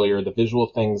mentioned earlier, the visual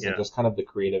things and just kind of the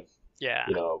creative,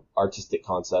 artistic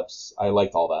concepts. I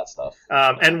liked all that stuff.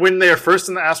 And when they're first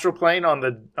in the astral plane on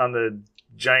the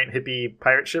giant hippie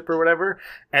pirate ship or whatever,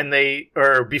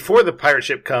 or before the pirate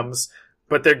ship comes,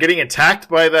 but they're getting attacked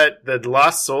by the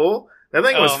lost soul. That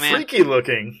thing was man. freaky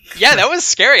looking. Yeah, that was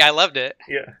scary. I loved it.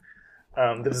 Yeah.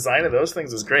 The design of those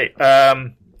things was great.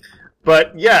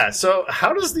 But yeah, so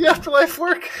how does the afterlife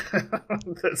work?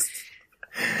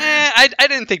 I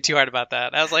didn't think too hard about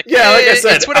that. I was like, Yeah, like I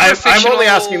said, it's whatever I'm only fictional-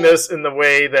 asking this in the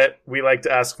way that we like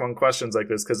to ask fun questions like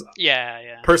this, because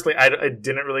Yeah. personally, it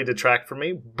didn't really detract from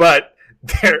me. But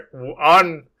there,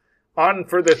 on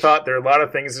further thought, there are a lot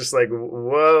of things just like,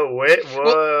 whoa, wait, whoa.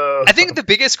 Well, I think the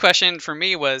biggest question for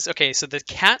me was, okay, so the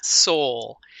cat's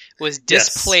soul was Yes.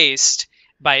 displaced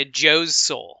by Joe's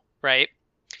soul, right?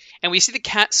 And we see the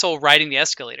cat soul riding the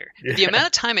escalator. Yeah. The amount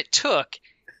of time it took,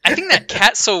 I think that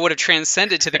cat soul would have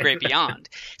transcended to the great beyond.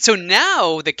 So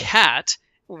now the cat,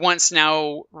 once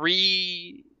now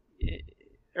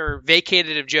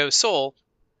vacated of Joe's soul,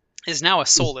 is now a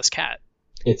soulless cat.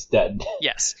 It's dead.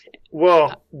 Yes.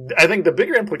 Well, I think the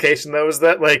bigger implication though is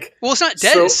that like, Well, it's not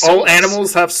dead. so it's all soulless.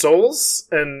 animals have souls,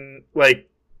 and like,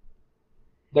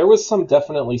 There was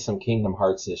Definitely some Kingdom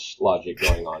Hearts-ish logic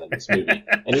going on in this movie,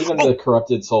 and even the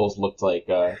corrupted souls looked like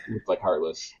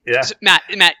Heartless. yeah, So, Matt,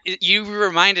 you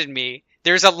reminded me.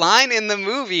 There's a line in the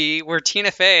movie where Tina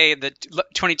Fey, the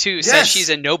 22, says Yes. she's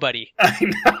a nobody. I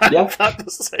know. I Yeah. thought the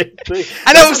same thing.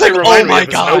 I know, That's it was what they like, remind oh me my of,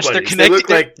 is gosh, they're nobodies. They look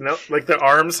connected. like their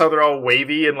arms, how they're all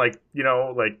wavy and like,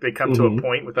 like they come to a Mhm.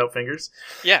 point without fingers.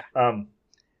 Yeah, I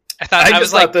I was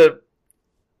just like, thought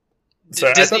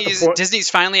Sorry, I thought the point. Disney's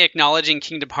finally acknowledging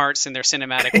Kingdom Hearts in their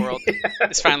cinematic world.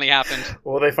 It's finally happened.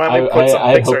 Well, they finally put I some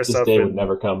hoped Pixar this stuff day would in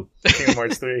never come. Kingdom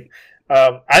Hearts 3.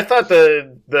 I thought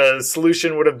the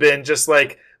solution would have been just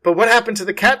like, but what happened to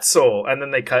the cat soul? And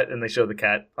then they cut and they show the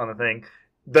cat on the thing.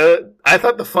 I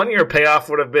thought the funnier payoff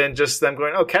would have been just them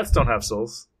going, oh, cats don't have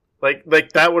souls. Like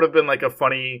that would have been like a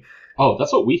funny. Oh,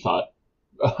 that's what we thought.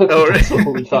 Oh, That's really?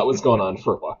 what we thought was going on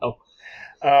for a while.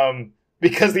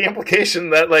 Because the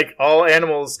implication that like all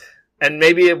animals and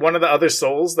maybe one of the other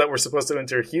souls that were supposed to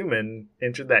enter human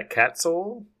entered that cat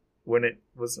soul when it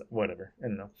was whatever. I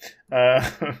don't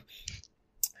know.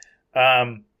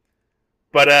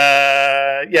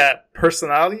 Yeah,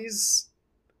 personalities.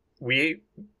 We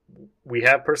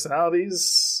have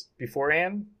personalities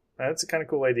beforehand. That's a kind of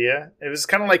cool idea. It was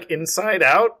kind of like Inside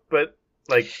Out, but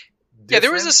like Yeah,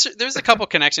 different. there was a couple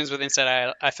connections with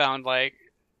Inside I found, like,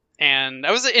 and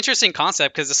that was an interesting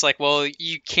concept because it's like, well,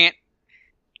 you can't,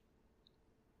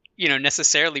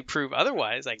 necessarily prove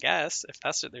otherwise, I guess, if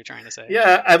that's what they're trying to say.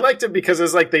 Yeah, I liked it because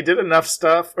it's like they did enough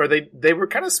stuff, or they were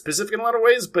kind of specific in a lot of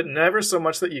ways, but never so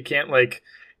much that you can't like,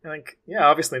 yeah,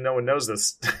 obviously no one knows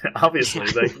this, obviously,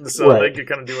 so Right. they could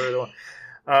kind of do whatever they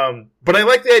want. But I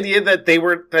like the idea that they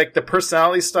were like the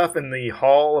personality stuff in the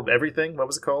Hall of Everything. What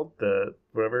was it called? The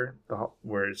hall,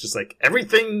 where it's just like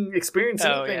everything, experience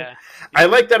Oh, anything. yeah. I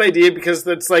like that idea because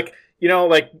it's like,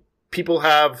 like people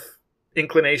have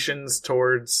inclinations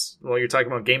towards, well, you're talking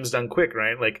about games done quick,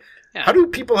 right? Like, Yeah. how do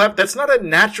people have, that's not a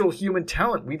natural human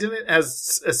talent. We didn't,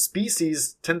 as a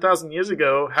species 10,000 years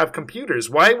ago, have computers.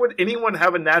 Why would anyone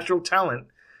have a natural talent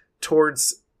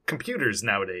towards computers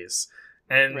nowadays?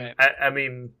 And Right. I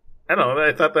mean, I don't know.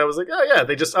 I thought that was like, oh yeah,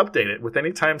 they just update it with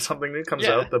any time something new comes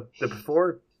Yeah. out. The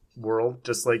before world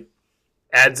just like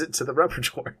adds it to the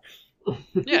repertoire.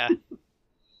 Yeah.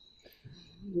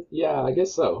 Yeah, I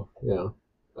guess so. Yeah.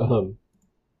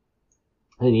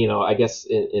 And I guess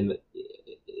in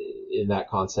that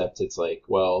concept, it's like,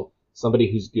 well,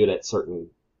 somebody who's good at certain,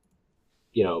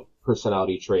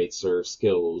 personality traits or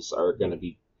skills are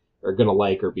gonna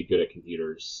like or be good at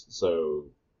computers. So,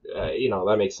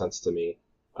 that makes sense to me.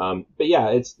 But yeah,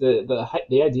 it's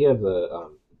the idea of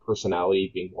the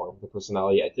personality being born with a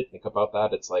personality. I did think about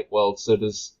that. It's like, well, so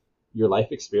does your life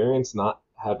experience not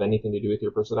have anything to do with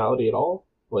your personality at all?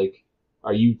 Like,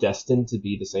 are you destined to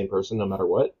be the same person no matter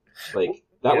what? Like,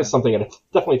 that was something I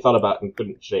definitely thought about and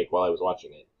couldn't shake while I was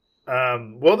watching it.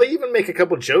 Well, they even make a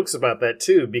couple jokes about that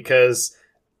too, because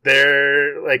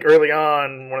they're like early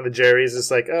on, one of the Jerry's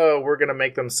is like, "Oh, we're gonna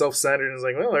make them self-centered," and it's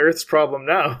like, "Well, Earth's problem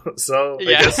now." So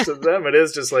Yeah. I guess to them, it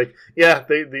is just like, yeah,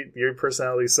 your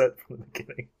personality's set from the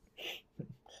beginning.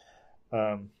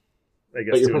 I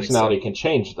guess But your to an personality extent. can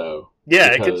change, though. Yeah,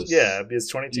 it could. because Yeah, because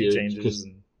 22 you changes. just-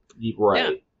 And...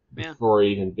 Right. Yeah. Before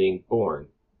even being born.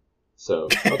 So,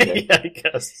 okay. yeah, I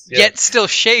guess. Yeah. Yet still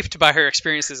shaped by her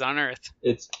experiences on Earth.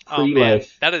 It's Oh man,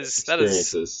 pre-life that is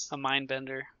experiences. a mind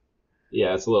bender.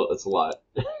 Yeah, it's a lot.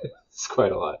 It's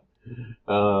quite a lot.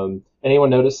 Anyone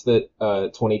notice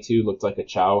that 22 looked like a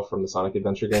Chow from the Sonic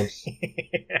Adventure games?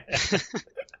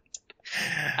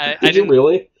 I Did you didn't.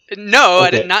 really? No, I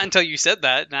Okay. did not until you said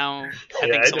that. Now I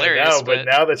think it's I hilarious. don't know, but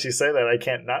now that you say that, I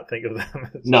can't not think of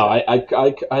them. No,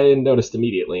 I noticed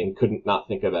immediately and couldn't not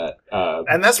think of that.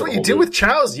 And that's for what the you whole do movie. with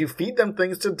chows. You feed them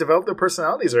things to develop their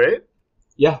personalities, right?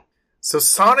 Yeah, So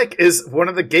Sonic is one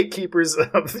of the gatekeepers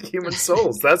of the human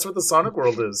souls. That's what the Sonic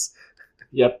world is.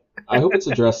 yep. I hope it's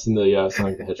addressed in the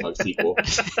Sonic the Hedgehog sequel.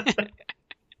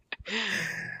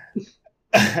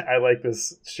 I like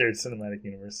this shared cinematic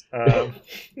universe. All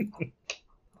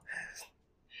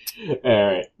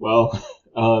right. Well,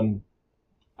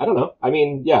 I don't know. I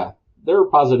mean, yeah, there were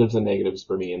positives and negatives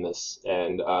for me in this,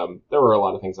 and there were a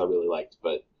lot of things I really liked.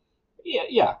 But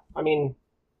yeah. I mean,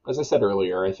 as I said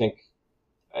earlier, I think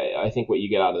what you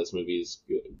get out of this movie is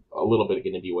a little bit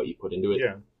going to be what you put into it.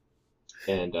 Yeah.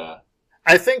 And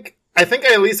I think I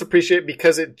at least appreciate it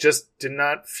because it just did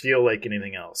not feel like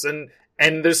anything else. And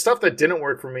there's stuff that didn't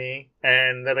work for me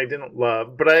and that I didn't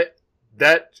love, but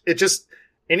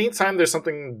anytime there's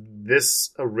something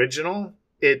this original,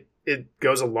 it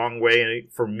goes a long way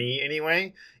for me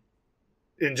anyway.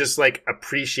 In just like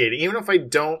appreciating, even if I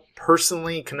don't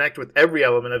personally connect with every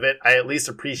element of it, I at least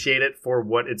appreciate it for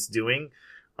what it's doing,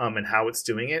 and how it's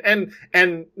doing it. And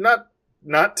not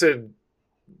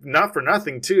for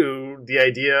nothing too, the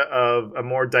idea of a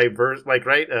more diverse,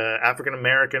 African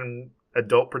American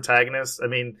adult protagonist. I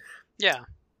mean, Yeah.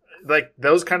 like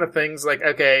those kind of things, like,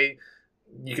 okay,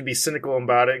 you could be cynical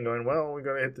about it and going, well, we're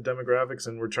going to hit the demographics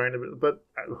and we're trying to, but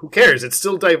who cares? It's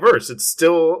still diverse. It's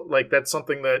still like, that's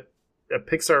something that a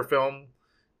Pixar film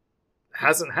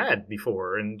hasn't had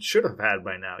before and should have had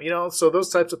by now, so those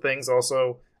types of things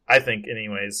also, I think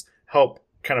anyways, help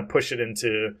kind of push it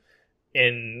into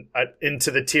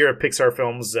the tier of Pixar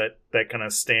films that kind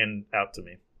of stand out to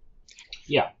me.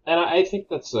 yeah, and I think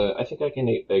I think I can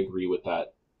agree with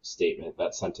that statement,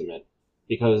 that sentiment,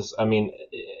 because I mean,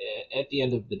 at the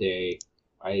end of the day,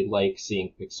 I like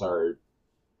seeing Pixar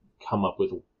come up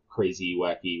with crazy,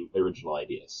 wacky, original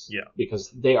ideas. Yeah. Because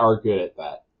they are good at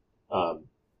that.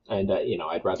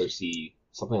 I'd rather see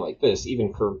something like this,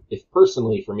 even if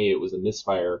personally for me it was a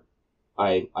misfire,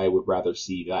 I would rather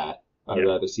see that. I would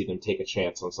rather see them take a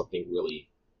chance on something really,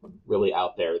 really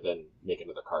out there than make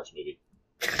another Cars movie.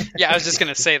 Yeah, I was just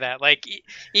gonna say that. Like,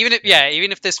 even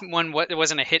if this one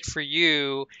wasn't a hit for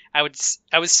you, I would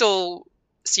still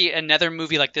see another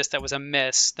movie like this that was a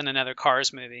miss than another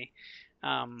Cars movie.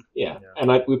 Yeah.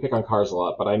 And we pick on Cars a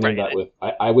lot, but I mean Right.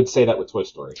 I would say that with Toy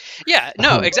Story. Yeah,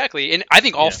 no, exactly. And I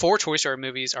think all Yeah. 4 Toy Story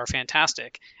movies are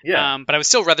fantastic. Yeah. But I would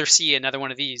still rather see another one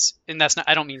of these. And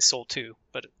I don't mean Soul 2,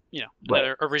 but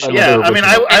another original. Yeah, Another I mean,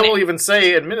 original. I will even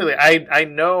say, admittedly, I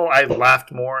know I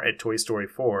laughed more at Toy Story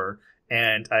 4,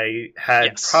 and I had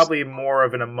Yes. probably more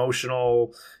of an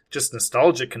emotional, just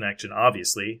nostalgic connection,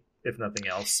 obviously, if nothing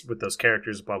else, with those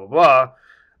characters, blah, blah, blah.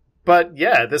 But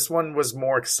yeah, this one was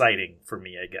more exciting for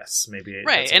me, I guess. Maybe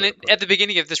Right, that's a and way to put at the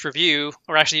beginning of this review,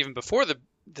 or actually even before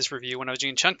this review, when I was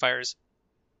doing Chunk Fires,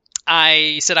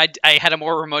 I said I had a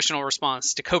more emotional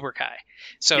response to Cobra Kai.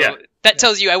 So Yeah. that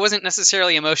tells you I wasn't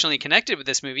necessarily emotionally connected with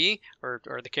this movie or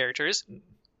the characters,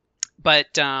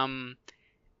 but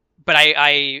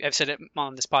I've said it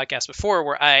on this podcast before,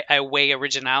 where I weigh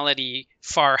originality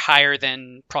far higher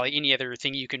than probably any other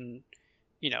thing you can,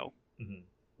 Mhm. Mhm.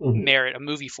 merit a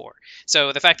movie for.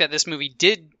 So the fact that this movie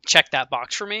did check that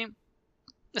box for me,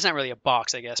 it's not really a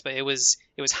box, I guess, but it was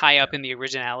high up in the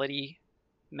originality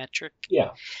metric. Yeah.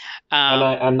 And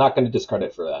I'm not going to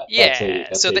discredit for that. Yeah,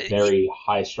 That's so a that- very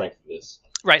high strength of this.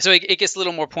 Right, so it gets a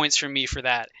little more points from me for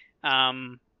that.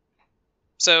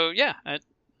 So yeah,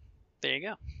 there you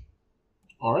go.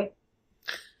 All right.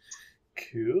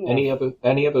 Cool. Any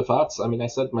other thoughts? I mean, I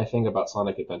said my thing about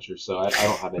Sonic Adventure, so I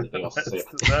don't have anything else to say.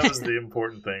 That was the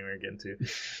important thing we're getting to.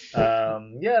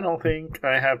 Yeah, I don't think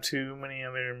I have too many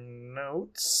other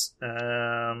notes.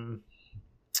 Yeah,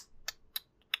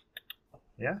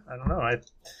 I don't know. I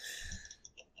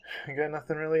got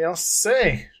nothing really else to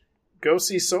say. Go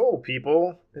see Soul,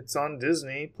 people. It's on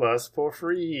Disney Plus for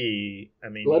free. I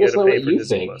mean, Let you us gotta know pay what for you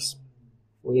Disney think. Plus.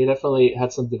 We definitely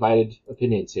had some divided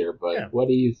opinions here, but Yeah. what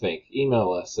do you think?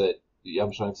 Email us at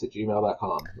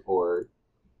yumchunks@gmail.com or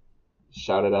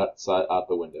shout it out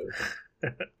the window.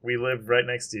 We live right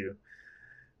next to you.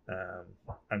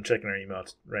 I'm checking our email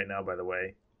right now, by the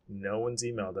way. No one's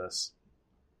emailed us.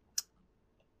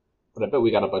 But I bet we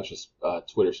got a bunch of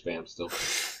Twitter spam still.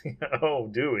 Oh,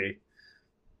 do we?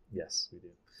 Yes, we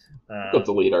do. We'll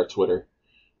delete our Twitter.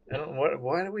 I don't.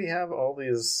 Why do we have all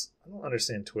these? I don't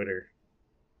understand Twitter.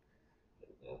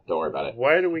 Don't worry about it.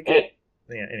 Why do we get? An-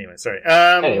 Yeah. Anyway, sorry.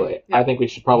 Anyway, yeah. I think we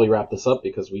should probably wrap this up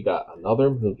because we got another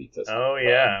movie to talk Oh about.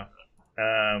 yeah.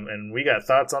 And we got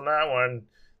thoughts on that one.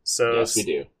 So Yes, we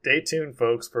do. stay tuned,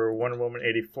 folks, for Wonder Woman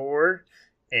 84.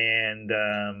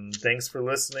 And thanks for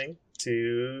listening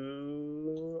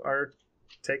to our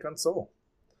take on Soul.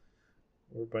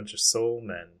 We're a bunch of soul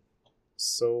men.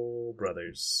 Soul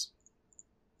brothers.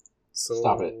 Soul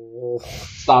Stop it.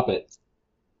 Stop it.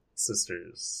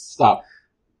 sisters. Stop.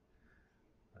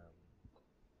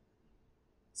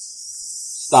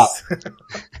 Stop.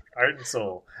 Art and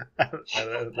Soul. That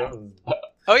was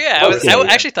Oh yeah, Okay.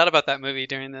 I actually thought about that movie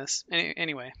during this.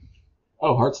 Anyway,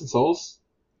 Oh, Hearts and Souls?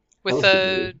 with That was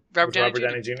a good Robert Downey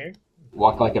Robert Jr. Downey Jr.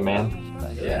 Walk Like a Man?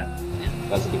 Yeah.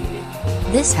 That's a good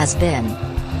movie. This has been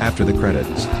After the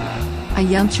credits. a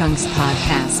Young Chunks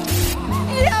podcast.